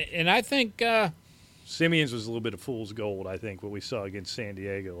 I think Simeon's was a little bit of fool's gold, I think, what we saw against San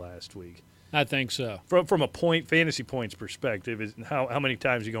Diego last week. I think so. From a fantasy points perspective, is how many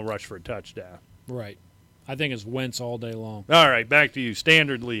times are you going to rush for a touchdown? Right. I think it's Wentz all day long. All right, back to you.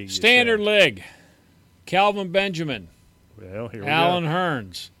 Standard league. you Standard said. leg. Calvin Benjamin. Well, here we Alan go.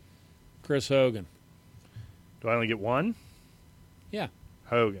 Hearns. Chris Hogan. Do I only get one? Yeah.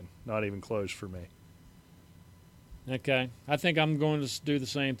 Hogan. Not even close for me. Okay. I think I'm going to do the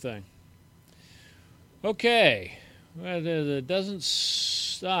same thing. Okay. Well, it doesn't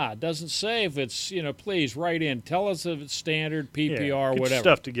say if it's, please write in. Tell us if it's standard, PPR, Get your whatever.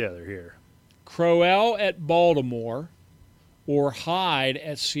 stuff together here. Crowell at Baltimore or Hyde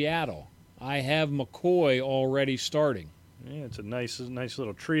at Seattle. I have McCoy already starting. Yeah, it's a nice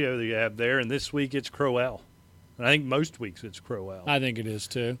little trio that you have there. And this week it's Crowell. And I think most weeks it's Crowell. I think it is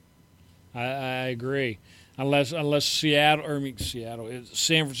too. I agree. Unless San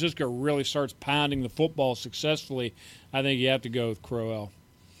Francisco really starts pounding the football successfully, I think you have to go with Crowell.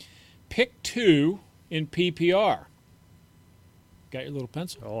 Pick 2 in PPR. Got your little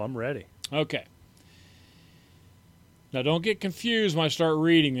pencil? Oh, I'm ready. Okay. Now, don't get confused when I start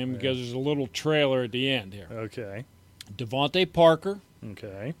reading them because there's a little trailer at the end here. Okay. Devontae Parker,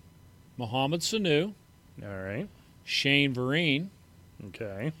 Okay. Mohamed Sanu, All right. Shane Vereen,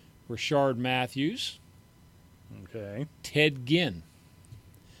 Okay. Rashard Matthews, Okay. Ted Ginn.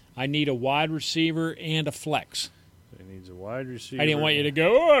 I need a wide receiver and a flex. He needs a wide receiver. I didn't want you to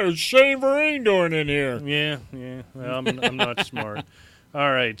go, what's Shane Vereen doing in here? Yeah. Well, I'm not smart.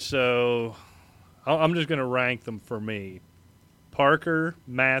 All right, so I'm just going to rank them for me. Parker,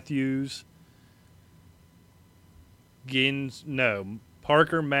 Matthews,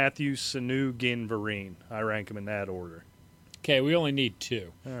 Parker, Matthews, Sanu, Ginn, Vereen. I rank them in that order. Okay, we only need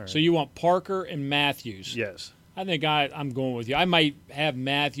 2. All right. So you want Parker and Matthews. Yes. I think I'm going with you. I might have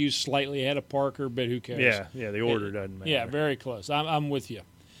Matthews slightly ahead of Parker, but who cares? Yeah, the order doesn't matter. Yeah, very close. I'm with you.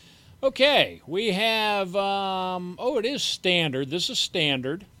 Okay, we have, it is standard. This is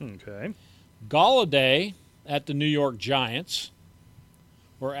standard. Okay. Golladay at the New York Giants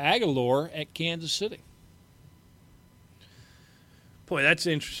or Aguilar at Kansas City. Boy, that's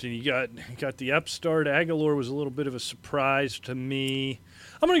interesting. You got the upstart. Aguilar was a little bit of a surprise to me.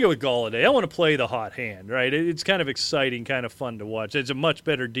 I'm going to go with Golladay. I want to play the hot hand, right? It's kind of exciting, kind of fun to watch. It's a much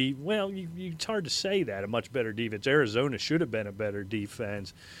better it's hard to say that, a much better defense. Arizona should have been a better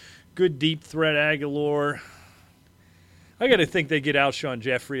defense. Good deep threat, Aguilar. I got to think they get Alshon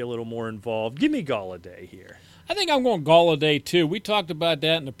Jeffrey a little more involved. Give me Golladay here. I think I'm going Golladay, too. We talked about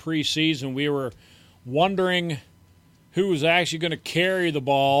that in the preseason. We were wondering who was actually going to carry the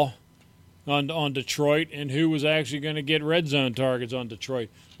ball on Detroit and who was actually going to get red zone targets on Detroit.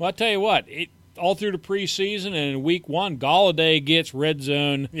 Well, I tell you what, all through the preseason and in week 1, Golladay gets red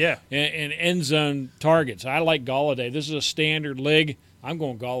zone and end zone targets. I like Golladay. This is a standard league. I'm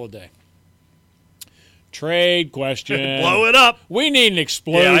going Golladay. Trade question. Blow it up. We need an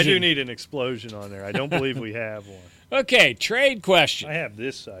explosion. Yeah, I do need an explosion on there. I don't believe we have one. Okay, trade question. I have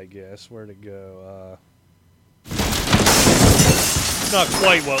this, I guess. Where'd it go? It's not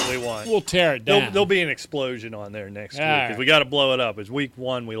quite what we want. We'll tear it down. There'll be an explosion on there next week right. because we got to blow it up. It's week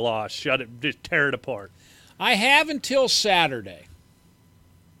 1, we lost. Shut it, just tear it apart. I have until Saturday,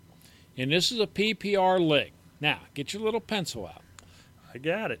 and this is a PPR league. Now, get your little pencil out. I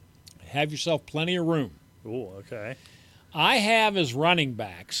got it. Have yourself plenty of room. Oh, okay. I have as running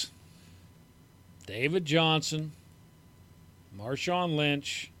backs David Johnson, Marshawn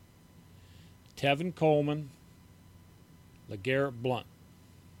Lynch, Tevin Coleman, LeGarrette Blount.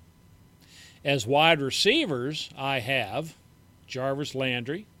 As wide receivers, I have Jarvis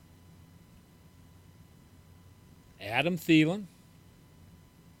Landry, Adam Thielen,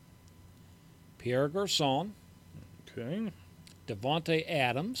 Pierre Garçon, Okay. Devontae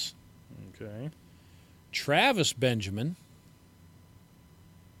Adams, Okay. Travis Benjamin,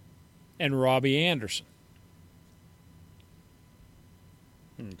 and Robbie Anderson.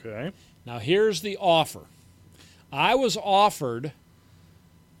 Okay. Now, here's the offer. I was offered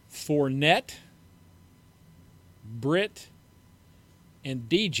Fournette, Britt, and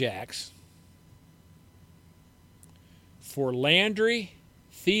Djax for Landry,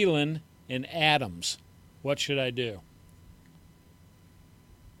 Thielen, and Adams. What should I do?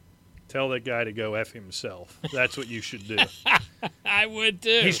 Tell that guy to go F himself. That's what you should do. I would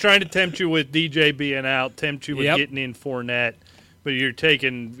too. He's trying to tempt you with DJ being out, tempt you with Yep. getting in Fournette, but you're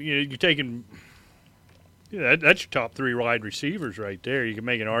taking that's your top 3 wide receivers right there. You can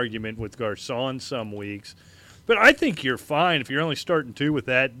make an argument with Garçon some weeks, but I think you're fine if you're only starting 2 with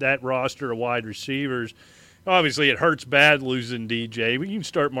that roster of wide receivers. Obviously, it hurts bad losing DJ, but you can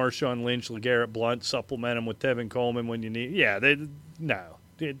start Marshawn Lynch, LeGarrette Blount, supplement him with Tevin Coleman when you need. Yeah,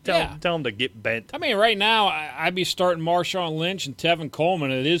 tell them to get bent. I mean, right now, I'd be starting Marshawn Lynch and Tevin Coleman.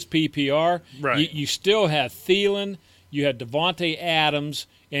 It is PPR. Right. You still have Thielen. You had Devontae Adams,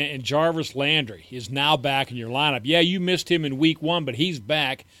 and Jarvis Landry is now back in your lineup. Yeah, you missed him in week 1, but he's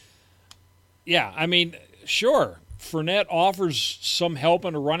back. Yeah, I mean, sure, Fournette offers some help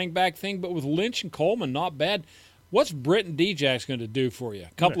in a running back thing, but with Lynch and Coleman, not bad. What's Britt and Djax going to do for you?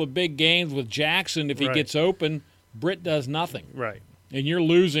 A couple of big games with Jackson. If he gets open, Britt does nothing. Right. And you're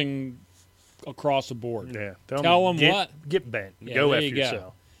losing across the board. Yeah. Tell them what? Get bent. Yeah, Go there F you go.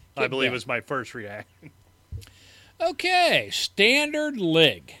 yourself. I Get believe bent. was my first reaction. Okay, standard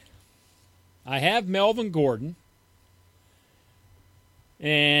lig. I have Melvin Gordon,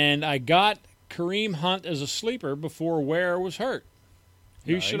 and I got Kareem Hunt as a sleeper before Ware was hurt.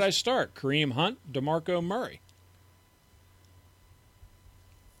 Who Nice. should I start? Kareem Hunt, DeMarco Murray.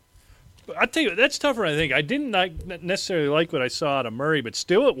 I tell you, that's tougher, I think. I didn't necessarily like what I saw out of Murray, but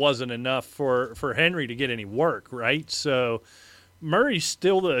still it wasn't enough for Henry to get any work, right? So Murray's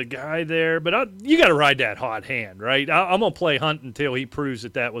still the guy there, but you got to ride that hot hand, right? I'm going to play Hunt until he proves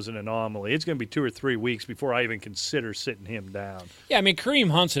that was an anomaly. It's going to be 2 or 3 weeks before I even consider sitting him down. Yeah, I mean,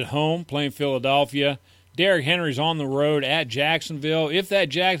 Kareem Hunt's at home playing Philadelphia. Derrick Henry's on the road at Jacksonville. If that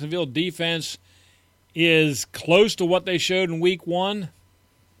Jacksonville defense is close to what they showed in week 1,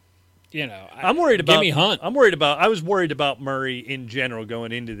 I'm worried about give me Hunt. I was worried about Murray in general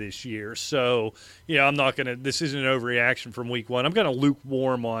going into this year. So, I'm not going to – this isn't an overreaction from week 1. I'm going to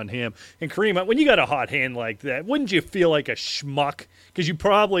lukewarm on him. And Kareem, when you got a hot hand like that, wouldn't you feel like a schmuck? Because you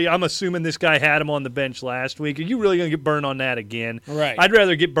probably – I'm assuming this guy had him on the bench last week. Are you really going to get burned on that again? Right. I'd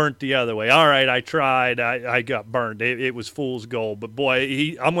rather get burnt the other way. All right, I tried. I got burned. It was fool's gold. But,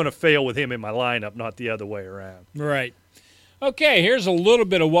 boy, I'm going to fail with him in my lineup, not the other way around. Right. Okay, here's a little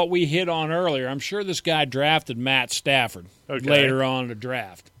bit of what we hit on earlier. I'm sure this guy drafted Matt Stafford later on in the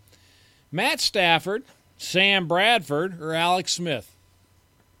draft. Matt Stafford, Sam Bradford, or Alex Smith?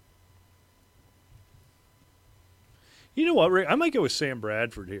 You know what, Rick? I might go with Sam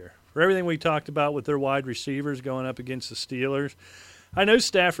Bradford here. For everything we talked about with their wide receivers going up against the Steelers, I know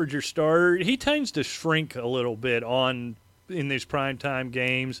Stafford's your starter. He tends to shrink a little bit in these primetime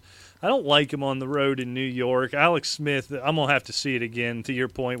games. I don't like him on the road in New York. Alex Smith, I'm going to have to see it again. To your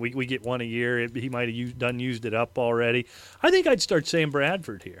point, we get one a year. He might have used it up already. I think I'd start Sam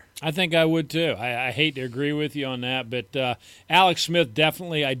Bradford here. I think I would too. I hate to agree with you on that, but Alex Smith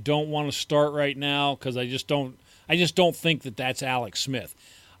definitely I don't want to start right now because I just don't think that's Alex Smith.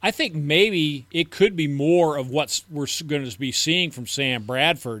 I think maybe it could be more of what we're going to be seeing from Sam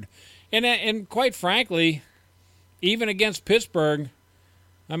Bradford. And quite frankly, even against Pittsburgh,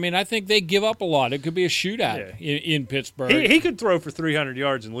 I mean, I think they give up a lot. It could be a shootout in Pittsburgh. He could throw for 300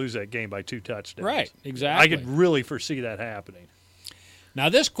 yards and lose that game by 2 touchdowns. Right, exactly. I could really foresee that happening. Now,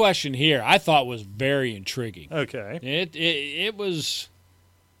 this question here I thought was very intriguing. Okay. It was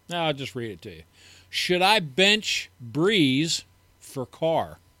 – no, I'll just read it to you. Should I bench Breeze for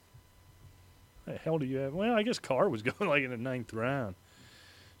Carr? The hell do you have? Well, I guess Carr was going like in the 9th round.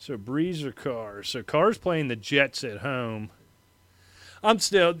 So Breeze or Carr. So Carr's playing the Jets at home.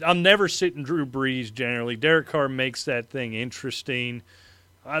 I'm never sitting Drew Brees generally. Derek Carr makes that thing interesting.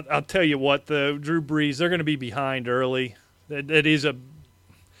 I'll tell you what, though, Drew Brees, they're going to be behind early. That is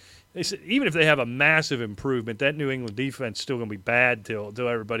even if they have a massive improvement, that New England defense is still going to be bad till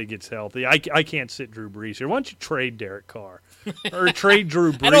everybody gets healthy. I can't sit Drew Brees here. Why don't you trade Derek Carr or trade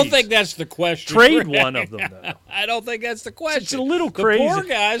Drew Brees? I don't think that's the question. Trade one of them, though. I don't think that's the question. It's a little crazy. The poor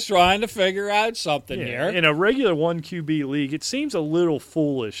guy's trying to figure out something here. In a regular 1 QB league, it seems a little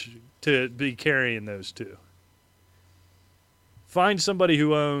foolish to be carrying those two. Find somebody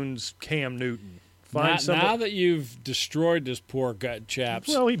who owns Cam Newton. Now that you've destroyed this poor gut, chaps.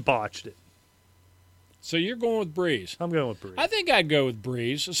 Well, he botched it. So you're going with Breeze. I'm going with Breeze. I think I'd go with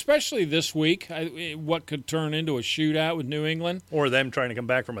Breeze, especially this week. What could turn into a shootout with New England. Or them trying to come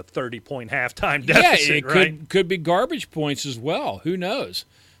back from a 30-point halftime deficit, yeah, it right? could be garbage points as well. Who knows?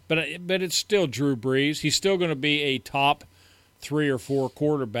 But it's still Drew Brees. He's still going to be a top 3 or 4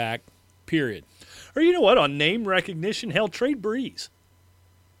 quarterback, period. Or you know what? On name recognition, hell, trade Breeze.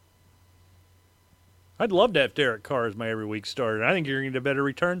 I'd love to have Derek Carr as my every week starter. I think you're going to get a better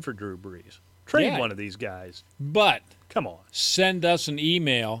return for Drew Brees. Trade one of these guys. But come on, send us an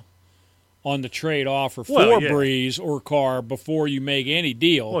email on the trade offer for Breeze or Carr before you make any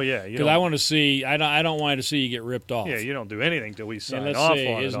deal. Well, yeah, because I want to see. I don't want to see you get ripped off. Yeah, you don't do anything till we sign let's off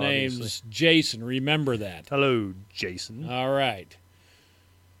see. on His it. name's obviously. Jason. Remember that. Hello, Jason. All right.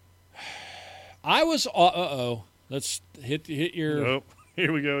 I was. Let's hit your. Nope.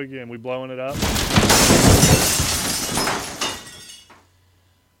 Here we go again. We blowing it up.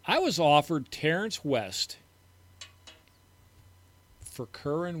 I was offered Terrence West for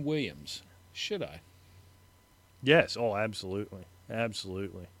Kerwin Williams. Should I? Yes. Oh, absolutely.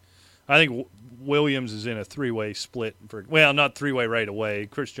 Absolutely. I think Williams is in a 3-way split. Not 3-way right away.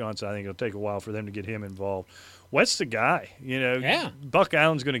 Chris Johnson, I think it'll take a while for them to get him involved. West's the guy. Yeah. Buck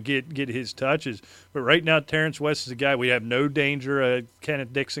Allen's going to get his touches. But right now, Terrence West is the guy. We have no danger of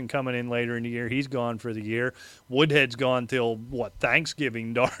Kenneth Dixon coming in later in the year. He's gone for the year. Woodhead's gone till,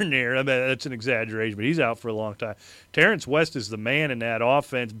 Thanksgiving darn near. I mean, that's an exaggeration, but he's out for a long time. Terrence West is the man in that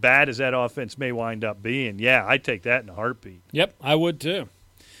offense, bad as that offense may wind up being. Yeah, I'd take that in a heartbeat. Yep, I would too.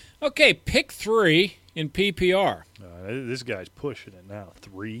 Okay, pick 3 in PPR. This guy's pushing it now.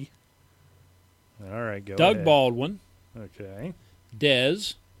 3. All right, go Doug ahead. Baldwin. Okay.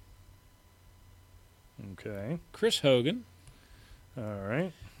 Dez. Okay. Chris Hogan. All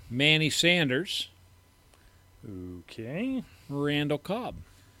right. Manny Sanders. Okay. Randall Cobb.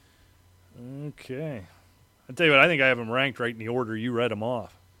 Okay. I'll tell you what, I think I have them ranked right in the order you read them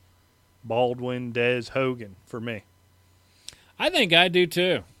off. Baldwin, Dez, Hogan for me. I think I do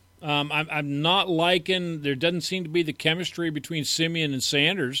too. I'm not liking – there doesn't seem to be the chemistry between Simeon and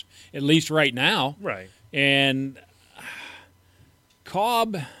Sanders, at least right now. Right. And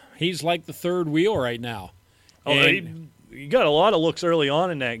Cobb, he's like the third wheel right now. Oh, he got a lot of looks early on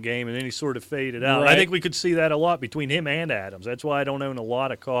in that game, and then he sort of faded out. Right. I think we could see that a lot between him and Adams. That's why I don't own a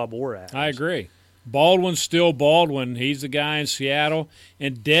lot of Cobb or Adams. I agree. Baldwin's still Baldwin. He's the guy in Seattle.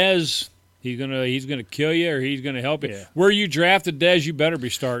 And Dez – He's gonna kill you, or he's gonna help you. Yeah. Where you drafted Dez, you better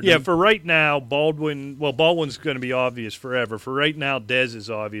be starting. Yeah, him. for right now, Baldwin's going to be obvious forever. For right now, Dez is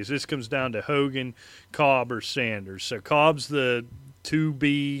obvious. This comes down to Hogan, Cobb, or Sanders. So Cobb's the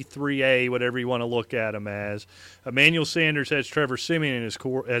 2B, 3A, whatever you want to look at him as. Emmanuel Sanders has Trevor Siemian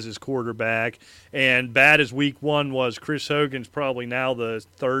as his quarterback. And bad as week 1 was, Chris Hogan's probably now the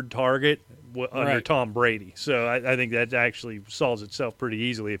third target under Right. Tom Brady. So I think that actually solves itself pretty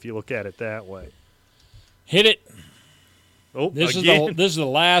easily if you look at it that way. Hit it. Oh, This again? is the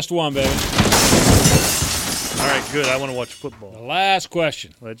last one, baby. All right, good. I want to watch The football. last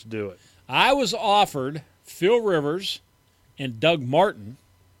question. Let's do it. I was offered Phil Rivers and Doug Martin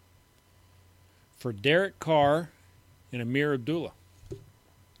for Derek Carr and Amir Abdullah.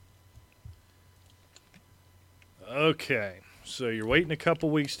 Okay, so you're waiting a couple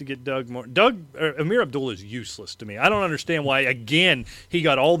weeks to get Doug Martin. Amir Abdullah is useless to me. I don't understand why. Again, he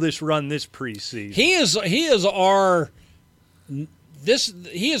got all this run this preseason. He is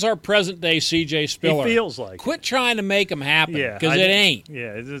our present day CJ Spiller. He feels like Quit trying to make him happen, Yeah, because it ain't.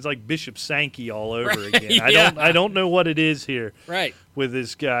 Yeah, it's like Bishop Sankey all over again. Yeah. I don't know what it is here Right. with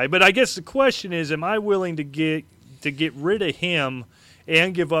this guy, but I guess the question is, am I willing to get rid of him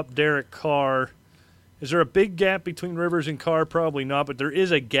and give up Derek Carr? Is there a big gap between Rivers and Carr? Probably not, but there is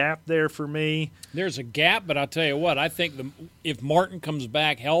a gap there for me. There's a gap, but I'll tell you what, I think if Martin comes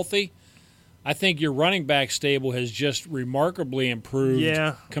back healthy, I think your running back stable has just remarkably improved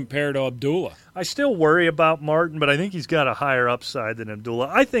compared to Abdullah. I still worry about Martin, but I think he's got a higher upside than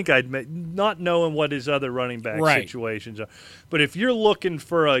Abdullah. I think not knowing what his other running back situations are. But if you're looking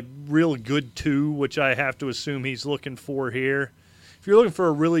for a real good 2, which I have to assume he's looking for here, if you're looking for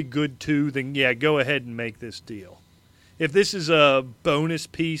a really good 2, then, yeah, go ahead and make this deal. If this is a bonus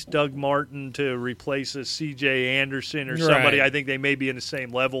piece, Doug Martin to replace a C.J. Anderson or somebody, Right. I think they may be in the same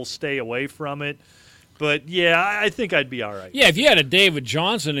level. Stay away from it. But, yeah, I think I'd be all right. Yeah, if you had a David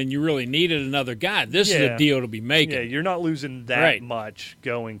Johnson and you really needed another guy, this is a deal to be making. Yeah, you're not losing that much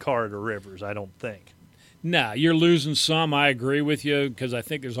going Carr to Rivers, I don't think. No, you're losing some. I agree with you because I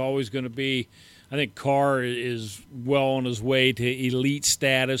think there's always going to be – I think Carr is well on his way to elite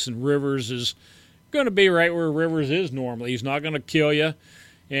status, and Rivers is going to be right where Rivers is normally. He's not going to kill you,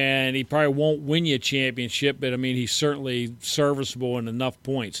 and he probably won't win you a championship, but, I mean, he's certainly serviceable in enough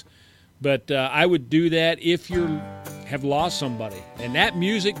points. But I would do that if you have lost somebody. And that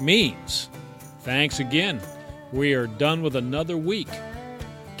music means thanks again. We are done with another week.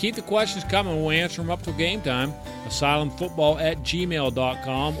 Keep the questions coming. We'll answer them up till game time.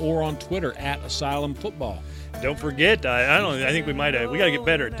 AsylumFootball@gmail.com or on Twitter @AsylumFootball. Don't forget, I think we got to get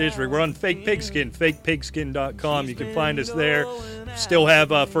better at this. We're on Fake Pigskin, fakepigskin.com. You can find us there. Still have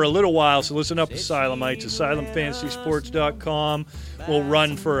for a little while, so listen up, Asylumites, asylumfantasysports.com. Will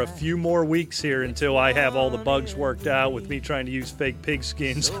run for a few more weeks here until I have all the bugs worked out with me trying to use Fake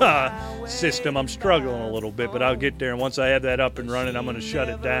Pigskin's system. I'm struggling a little bit, but I'll get there. And once I have that up and running, I'm going to shut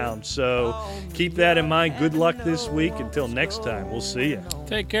it down. So keep that in mind. Good luck this week. Until next time, we'll see you.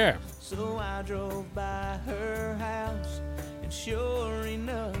 Take care. So I drove by her house, and sure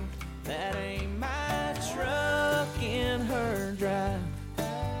enough, that ain't my truck in her drive.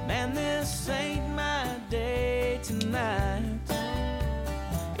 Man, this ain't my day tonight.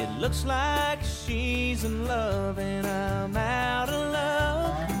 It looks like she's in love and I'm out of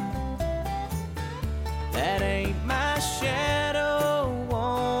love. That ain't my shadow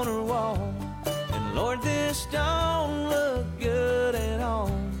on her wall. And Lord, this don't look good at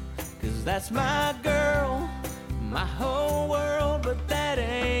all, 'cause that's my